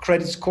a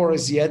credit score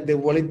as yet, they're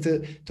willing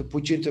to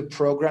put you into a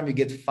program. You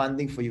get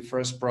funding for your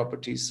first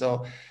property.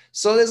 So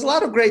there's a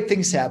lot of great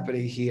things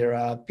happening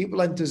here.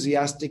 People are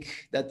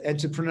enthusiastic. That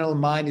entrepreneurial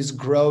mind is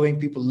growing.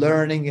 People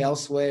learning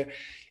elsewhere.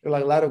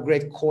 Like a lot of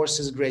great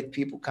courses, great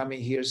people coming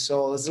here.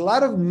 So there's a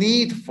lot of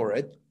need for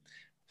it,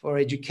 for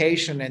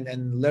education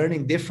and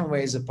learning different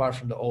ways apart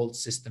from the old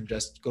system.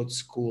 Just go to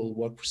school,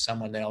 work for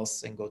someone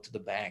else, and go to the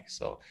bank.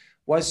 So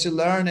once you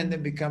learn, and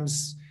it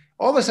becomes,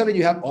 all of a sudden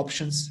you have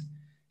options.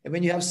 And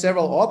when you have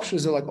several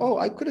options, you're like, oh,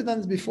 I could have done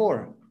this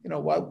before. You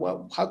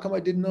know, how come I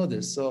didn't know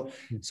this? So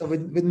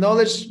with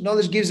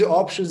knowledge gives you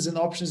options, and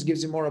options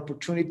gives you more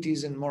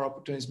opportunities, and more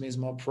opportunities means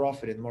more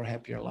profit and more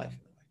happier life.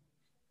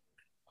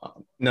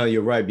 No,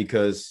 you're right,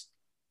 because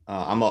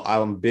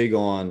I'm big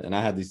on, and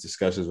I have these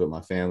discussions with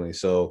my family.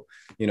 So,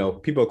 you know,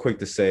 people are quick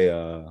to say,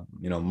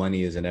 you know,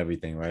 money isn't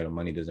everything, right? Or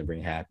money doesn't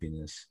bring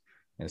happiness.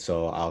 And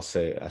so I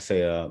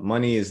say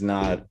money is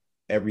not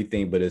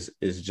everything, but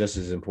is just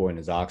as important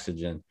as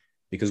oxygen,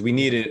 because we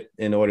need it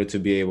in order to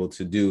be able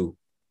to do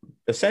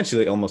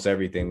essentially almost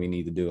everything we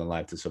need to do in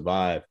life to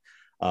survive.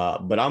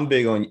 But I'm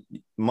big on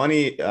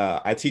money.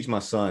 I teach my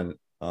son,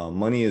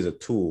 money is a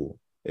tool.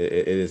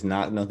 It is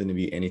not nothing to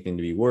be anything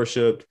to be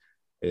worshipped.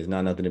 It's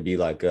not nothing to be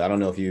like, I don't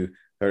know if you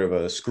heard of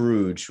a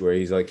Scrooge, where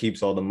he's like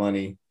keeps all the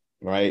money,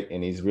 right?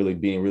 And he's really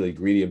being really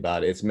greedy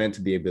about it. It's meant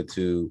to be able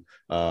to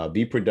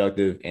be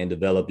productive and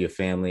develop your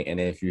family. And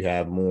if you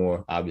have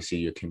more, obviously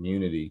your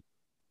community.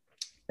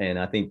 And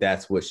I think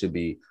that's what should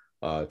be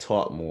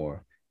taught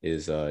more,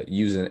 is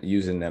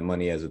using that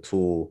money as a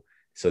tool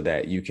so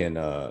that you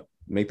can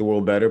make the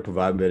world better,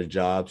 provide better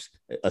jobs,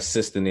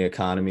 assist in the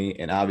economy.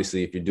 And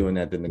obviously, if you're doing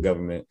that, then the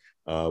government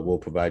will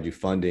provide you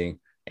funding.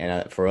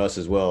 And for us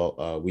as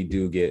well, we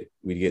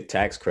get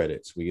tax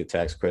credits. We get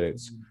tax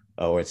credits,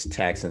 or it's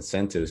tax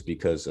incentives,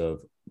 because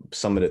of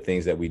some of the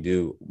things that we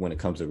do when it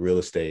comes to real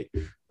estate,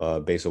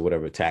 based on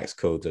whatever tax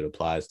codes it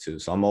applies to.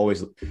 So I'm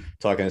always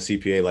talking to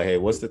CPA, like, hey,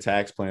 what's the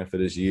tax plan for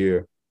this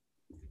year?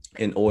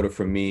 In order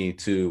for me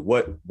to,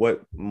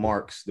 what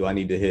marks do I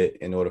need to hit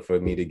in order for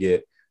me to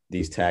get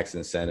these tax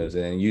incentives?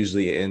 And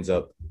usually it ends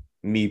up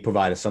me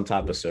providing some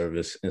type of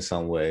service in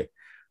some way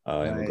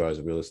in regards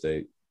to real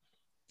estate.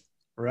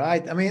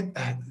 Right. I mean,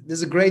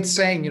 there's a great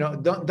saying, you know,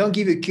 don't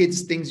give your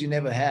kids things you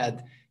never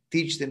had.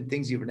 Teach them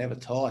things you were never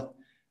taught.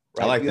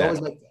 Right. I like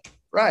that.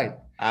 Right.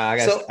 I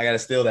got to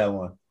steal that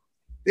one.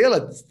 Steal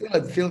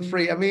it. Feel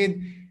free. I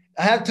mean,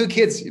 I have two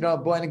kids, you know, a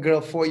boy and a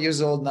girl, 4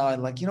 years old now.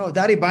 And like, you know,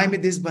 daddy, buy me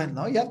this, but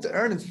no, you have to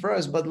earn it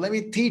first. But let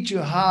me teach you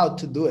how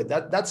to do it.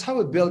 That's how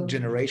we build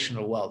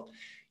generational wealth.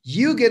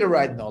 You get the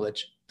right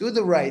knowledge, do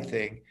the right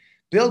thing,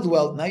 build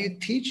wealth. Now you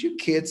teach your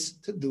kids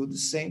to do the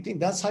same thing.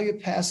 That's how you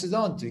pass it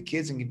on to your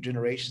kids and your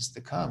generations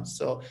to come.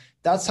 So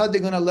that's how they're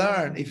going to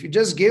learn. If you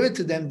just give it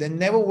to them, they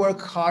never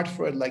work hard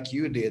for it like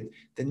you did.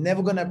 They're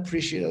never going to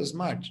appreciate it as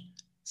much.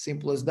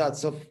 Simple as that.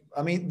 So,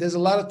 I mean, there's a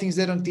lot of things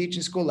they don't teach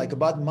in school, like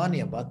about money,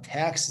 about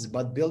taxes,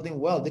 about building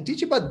wealth. They teach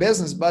you about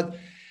business, but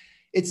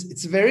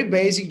it's very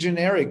basic,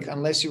 generic,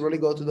 unless you really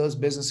go to those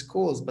business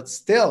schools. But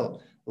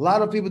still, a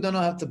lot of people don't know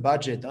how to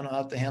budget, don't know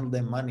how to handle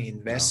their money,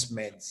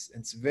 investments. No.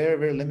 It's very,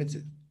 very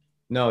limited.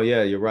 No,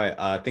 yeah, you're right.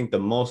 I think the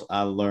most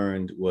I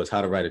learned was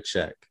how to write a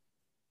check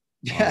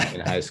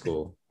in high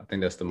school. I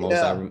think that's the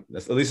most,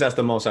 that's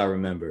the most I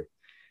remember.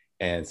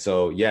 And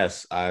so,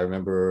 yes, I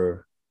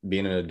remember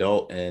being an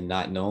adult and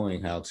not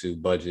knowing how to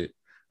budget.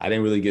 I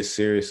didn't really get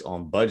serious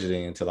on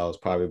budgeting until I was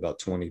probably about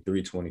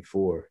 23,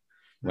 24,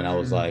 when I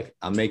was like,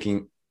 I'm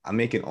making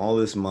all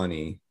this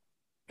money,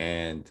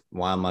 and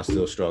why am I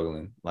still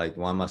struggling? Like,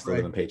 why am I still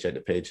living paycheck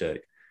to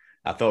paycheck?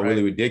 I felt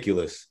really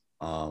ridiculous.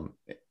 And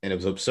it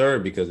was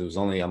absurd, because I was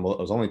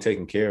only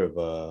taking care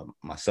of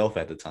myself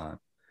at the time.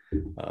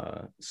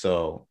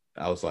 So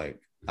I was like,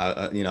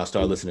 I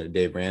started listening to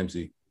Dave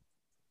Ramsey,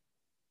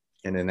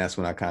 and then that's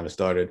when I kind of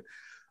started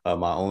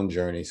my own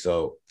journey.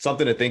 So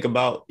something to think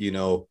about, you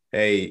know,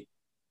 hey,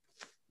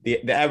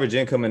 the average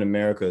income in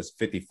America is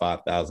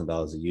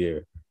 $55,000 a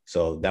year.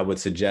 So that would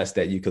suggest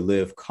that you could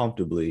live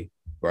comfortably,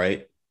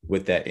 right,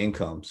 with that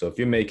income. So if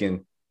you're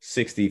making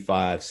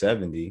 65,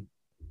 70,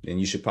 and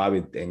you should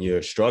probably, and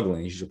you're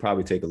struggling, you should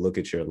probably take a look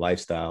at your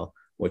lifestyle,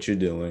 what you're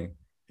doing,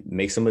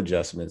 make some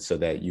adjustments so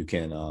that you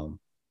can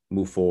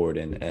move forward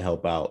and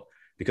help out.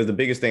 Because the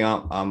biggest thing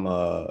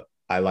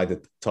I like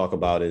to talk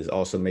about is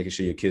also making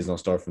sure your kids don't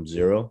start from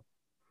zero,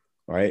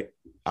 right?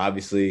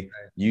 Obviously,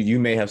 you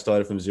may have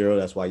started from zero.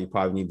 That's why you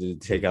probably need to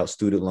take out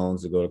student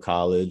loans to go to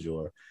college,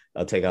 or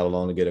take out a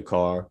loan to get a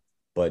car.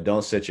 But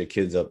don't set your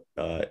kids up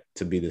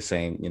to be the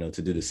same,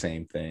 to do the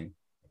same thing.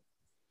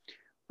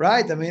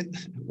 Right. I mean,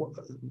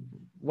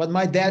 what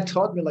my dad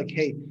taught me, like,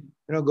 hey,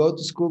 go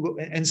to school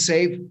and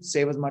save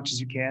as much as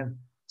you can.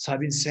 So I've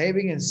been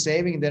saving and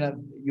saving.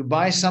 Then you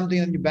buy something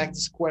and you're back to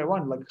square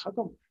one. Like,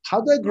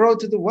 how do I grow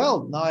to the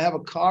wealth? Now I have a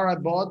car I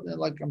bought, and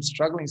like I'm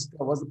struggling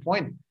still. What's the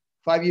point?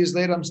 5 years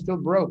later, I'm still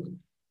broke.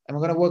 I'm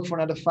going to work for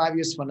another 5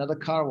 years for another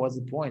car. What's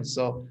the point?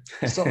 So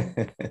you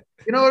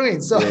know what I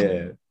mean? So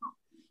yeah.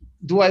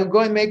 Do I go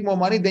and make more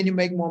money? Then you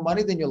make more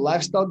money. Then your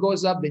lifestyle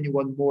goes up. Then you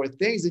want more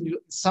things. And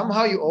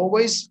somehow you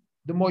always,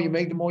 the more you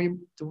make, the more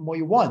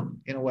you want,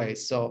 in a way.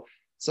 So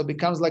it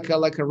becomes like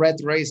a rat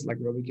race, like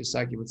Robert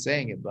Kiyosaki was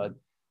saying it. But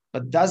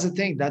that's the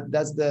thing.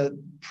 That's the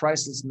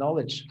priceless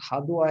knowledge.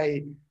 How do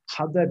I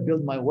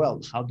build my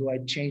wealth? How do I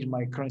change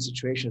my current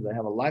situation? That I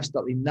have a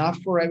lifestyle enough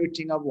for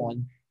everything I want,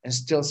 and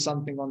still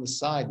something on the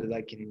side that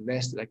I can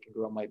invest, that I can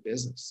grow my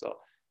business. So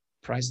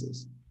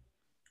priceless.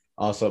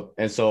 Awesome.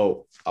 And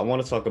so I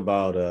want to talk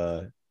about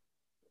so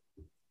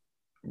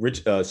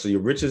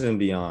your Riches and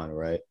Beyond,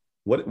 right?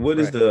 What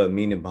is the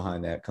meaning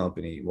behind that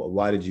company?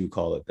 Why did you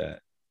call it that?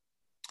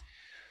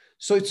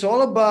 So it's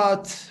all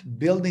about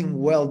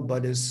building wealth,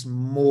 but it's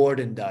more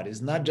than that.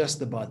 It's not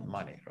just about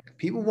money. Right?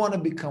 People want to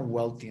become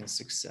wealthy and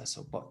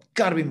successful, but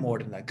gotta be more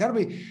than that. Gotta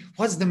be,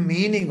 what's the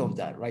meaning of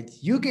that, right?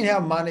 You can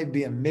have money,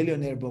 be a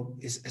millionaire, but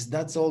is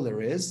that's all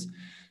there is?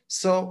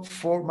 So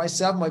for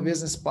myself, my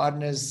business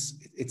partners,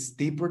 it's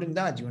deeper than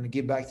that. You want to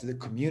give back to the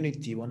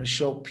community. You want to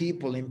show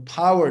people,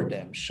 empower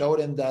them, show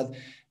them that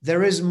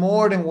there is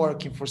more than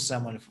working for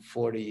someone for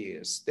 40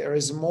 years. There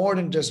is more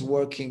than just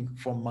working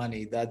for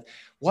money. That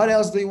what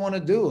else do you want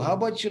to do? How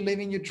about you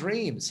living your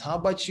dreams? How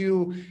about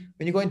you,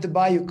 when you're going to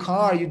buy your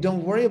car, you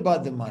don't worry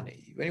about the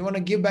money. When you want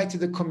to give back to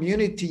the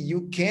community,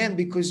 you can,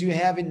 because you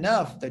have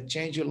enough that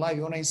change your life.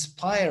 You want to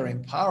inspire,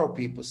 empower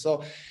people.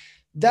 So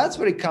that's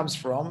where it comes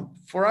from.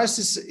 For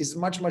us, it's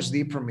much, much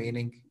deeper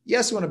meaning.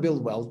 Yes, we want to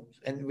build wealth,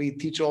 and we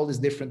teach all these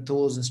different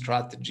tools and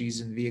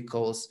strategies and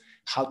vehicles,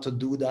 how to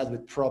do that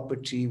with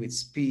property, with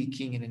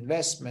speaking and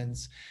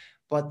investments.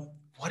 But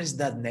what is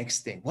that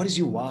next thing? What is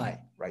your why,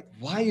 right?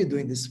 Why are you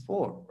doing this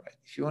for, right?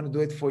 If you want to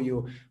do it for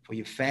your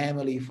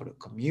family, for the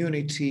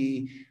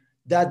community,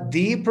 that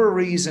deeper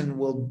reason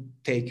will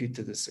take you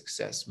to the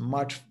success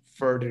much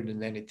further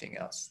than anything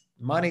else.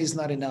 Money is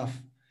not enough.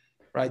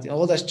 Right?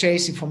 All that's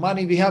chasing for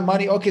money. We have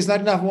money. Okay, it's not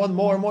enough. Want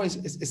more and more.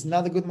 It's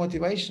not a good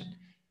motivation.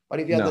 But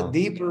if you have the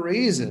deeper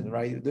reason,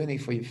 right? You're doing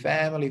it for your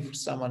family, for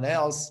someone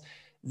else,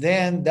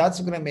 then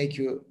that's going to make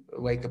you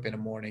wake up in the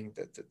morning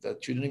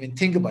that you don't even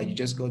think about. You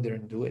just go there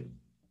and do it.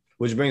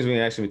 Which brings me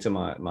actually to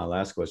my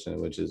last question,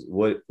 which is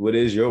what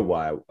is your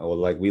why? Or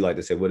like we like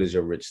to say, what is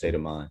your rich state of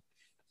mind?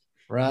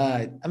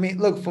 Right. I mean,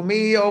 look, for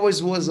me,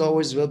 always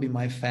will be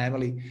my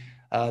family.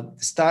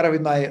 Started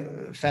with my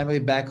family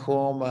back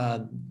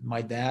home,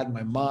 my dad,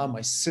 my mom,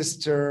 my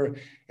sister.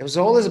 It was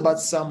always about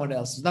someone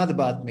else. It's not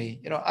about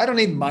me. I don't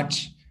need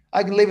much.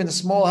 I can live in a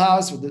small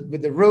house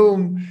with the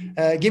room.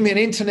 Give me an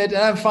internet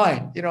and I'm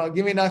fine.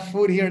 Give me enough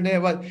food here and there.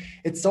 But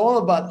it's all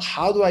about,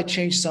 how do I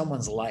change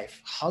someone's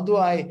life? How do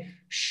I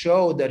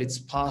show that it's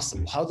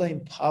possible? How do I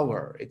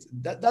empower?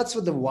 That's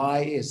what the why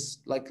is.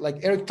 Like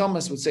Eric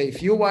Thomas would say,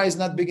 if your why is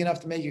not big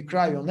enough to make you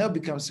cry, you'll never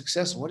become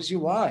successful. What is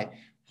your why?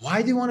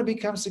 Why do you want to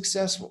become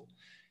successful?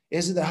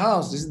 Is it the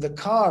house? Is it the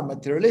car,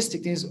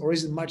 materialistic things, or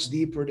is it much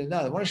deeper than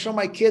that? I want to show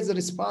my kids that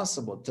it's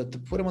possible, to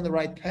put them on the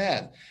right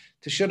path,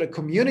 to show the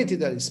community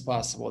that it's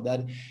possible,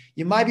 that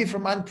you might be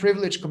from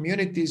unprivileged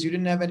communities, you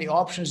didn't have any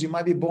options, you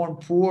might be born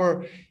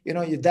poor,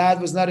 your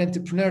dad was not an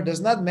entrepreneur, does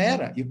not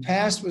matter. Your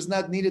past was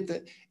not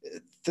needed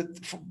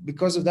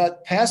because of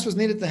that. Past was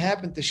needed to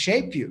happen to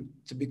shape you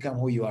to become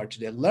who you are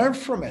today. Learn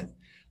from it.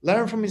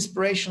 Learn from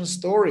inspirational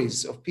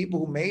stories of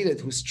people who made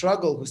it, who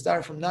struggled, who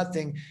started from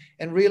nothing,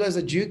 and realize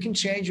that you can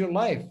change your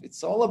life.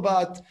 It's all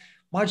about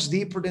much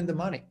deeper than the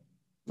money.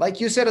 Like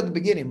you said at the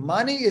beginning,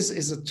 money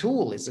is a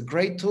tool. It's a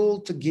great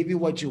tool to give you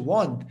what you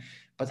want.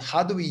 But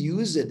how do we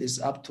use it is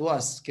up to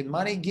us. Can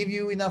money give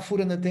you enough food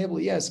on the table?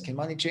 Yes. Can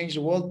money change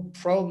the world?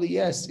 Probably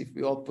yes, if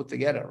we all put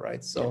together,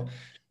 right? So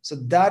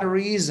that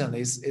reason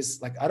is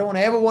like, I don't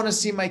ever want to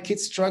see my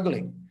kids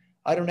struggling.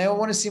 I don't ever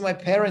want to see my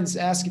parents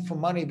asking for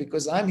money,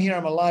 because I'm here,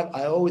 I'm alive.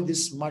 I owe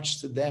this much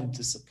to them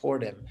to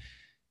support them.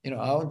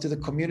 I want to the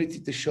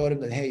community to show them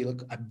that, hey,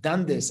 look, I've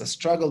done this, I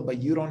struggled,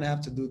 but you don't have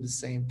to do the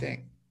same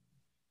thing.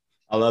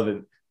 I love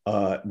it.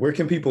 Where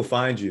can people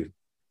find you?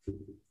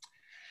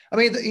 I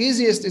mean, the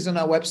easiest is on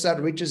our website,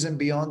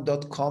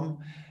 richesandbeyond.com.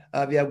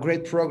 We have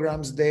great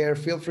programs there.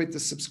 Feel free to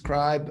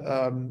subscribe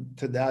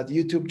to that.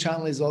 YouTube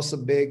channel is also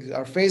big.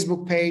 Our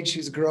Facebook page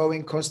is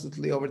growing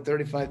constantly, over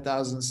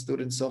 35,000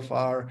 students so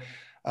far.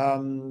 A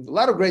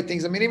lot of great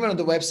things. I mean, even on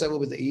the website will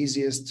be the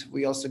easiest.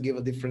 We also give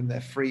a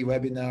different free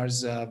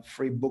webinars,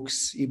 free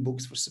books,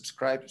 ebooks for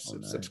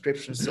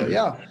subscriptions. So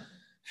yeah,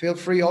 feel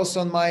free.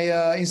 Also on my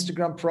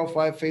Instagram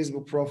profile,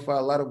 Facebook profile,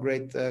 a lot of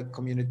great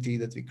community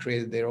that we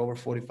created there, over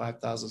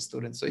 45,000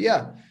 students. So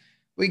yeah,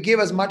 we give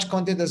as much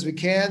content as we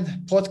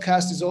can.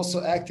 Podcast is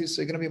also active,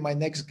 so you're gonna be my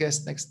next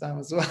guest next time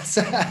as well.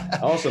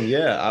 Awesome.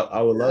 Yeah,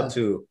 I would love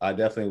to. I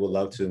definitely would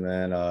love to,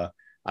 man.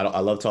 I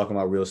love talking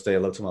about real estate. I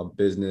love talking about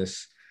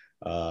business.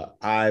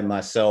 I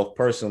myself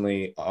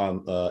personally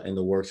am in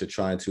the works of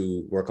trying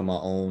to work on my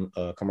own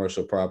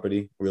commercial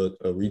property,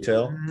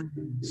 retail.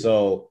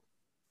 So,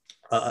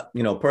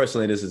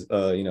 personally, this is,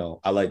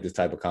 I like this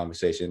type of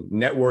conversation.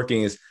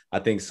 Networking is, I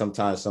think,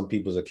 sometimes some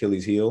people's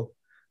Achilles heel.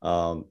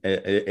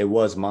 It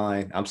was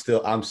mine. I'm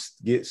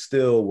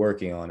still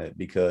working on it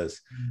because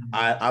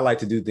I like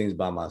to do things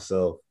by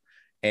myself.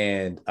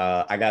 And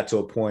I got to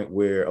a point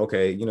where,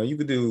 okay, you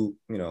could do,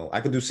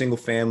 I could do single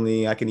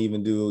family. I can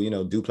even do,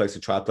 duplex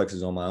or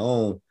triplexes on my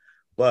own,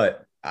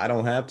 but I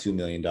don't have $2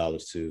 million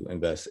to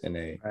invest in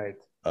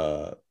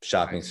a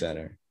shopping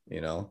center.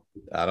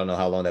 I don't know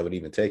how long that would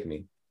even take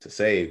me to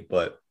save,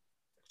 but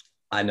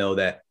I know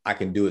that I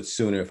can do it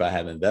sooner if I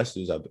have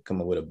investors. I've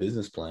come up with a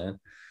business plan.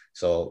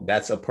 So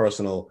that's a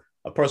personal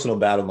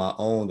battle of my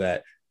own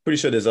that pretty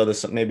sure there's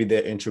others, maybe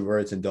they're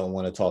introverts and don't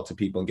want to talk to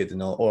people and get to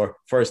know. Or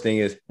first thing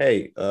is,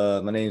 hey,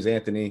 my name's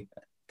Anthony.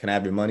 Can I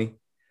have your money?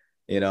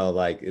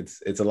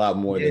 It's a lot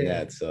more than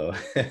that. So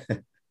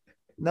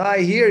no,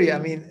 I hear you. I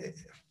mean,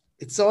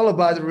 it's all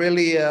about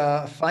really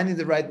finding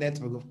the right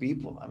network of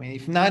people. I mean,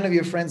 if none of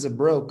your friends are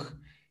broke,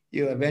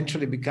 you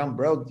eventually become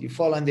broke. You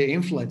fall under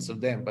influence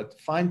of them. But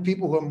find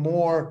people who are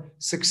more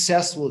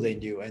successful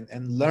than you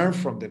and learn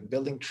from them,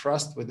 building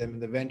trust with them,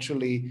 and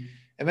eventually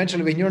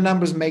when your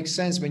numbers make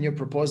sense, when your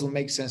proposal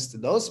makes sense to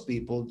those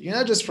people, you're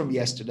not just from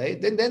yesterday,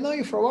 then they know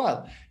you for a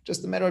while.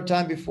 Just a matter of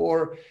time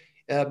before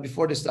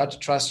they start to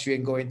trust you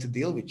and go into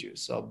deal with you.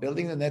 So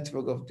building the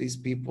network of these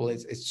people,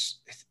 it's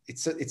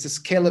a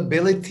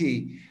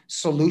scalability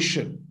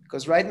solution,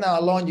 because right now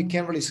alone you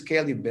can't really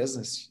scale your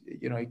business.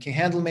 You can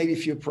handle maybe a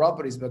few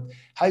properties, but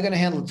how are you going to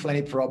handle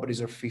 20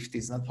 properties or 50?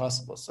 It's not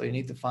possible. So you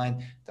need to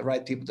find the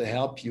right people to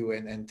help you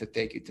and to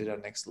take you to the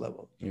next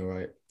level. You're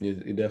right. You're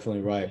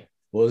definitely right.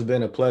 Well, it's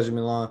been a pleasure,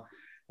 Milan.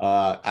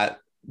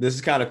 This is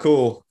kind of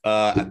cool.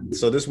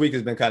 So this week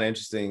has been kind of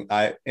interesting.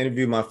 I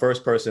interviewed my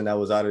first person that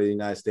was out of the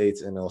United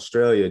States in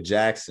Australia,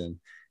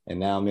 Jackson, and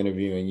now I'm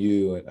interviewing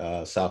you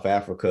in South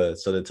Africa.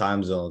 So the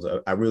time zones.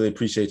 I really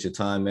appreciate your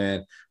time,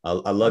 man.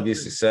 I love your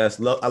success.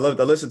 I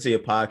listen to your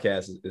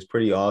podcast. It's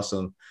pretty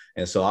awesome.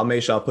 And so I'll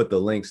make sure I put the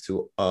links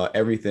to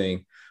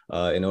everything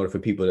in order for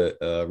people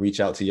to reach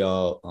out to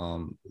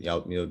y'all,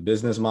 your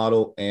business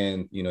model,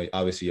 and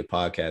obviously your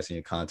podcast and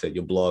your content,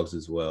 your blogs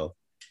as well.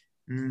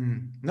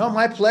 No,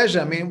 my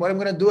pleasure. I mean, what I'm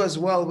going to do as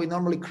well, we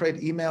normally create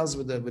emails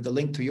with the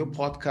link to your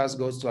podcast,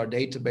 goes to our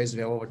database.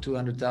 We have over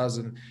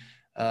 200,000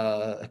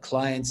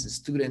 clients and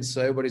students,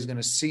 so everybody's going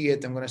to see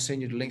it. I'm going to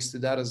send you the links to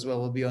that as well.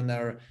 It'll be on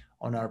our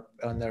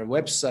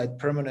website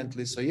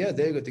permanently. So yeah,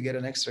 there you go, to get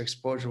an extra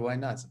exposure. Why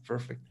not? It's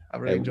perfect. I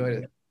really enjoyed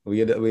it.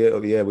 We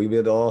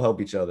did all help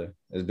each other.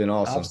 It's been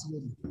awesome.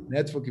 Absolutely.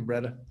 Networking,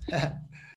 brother.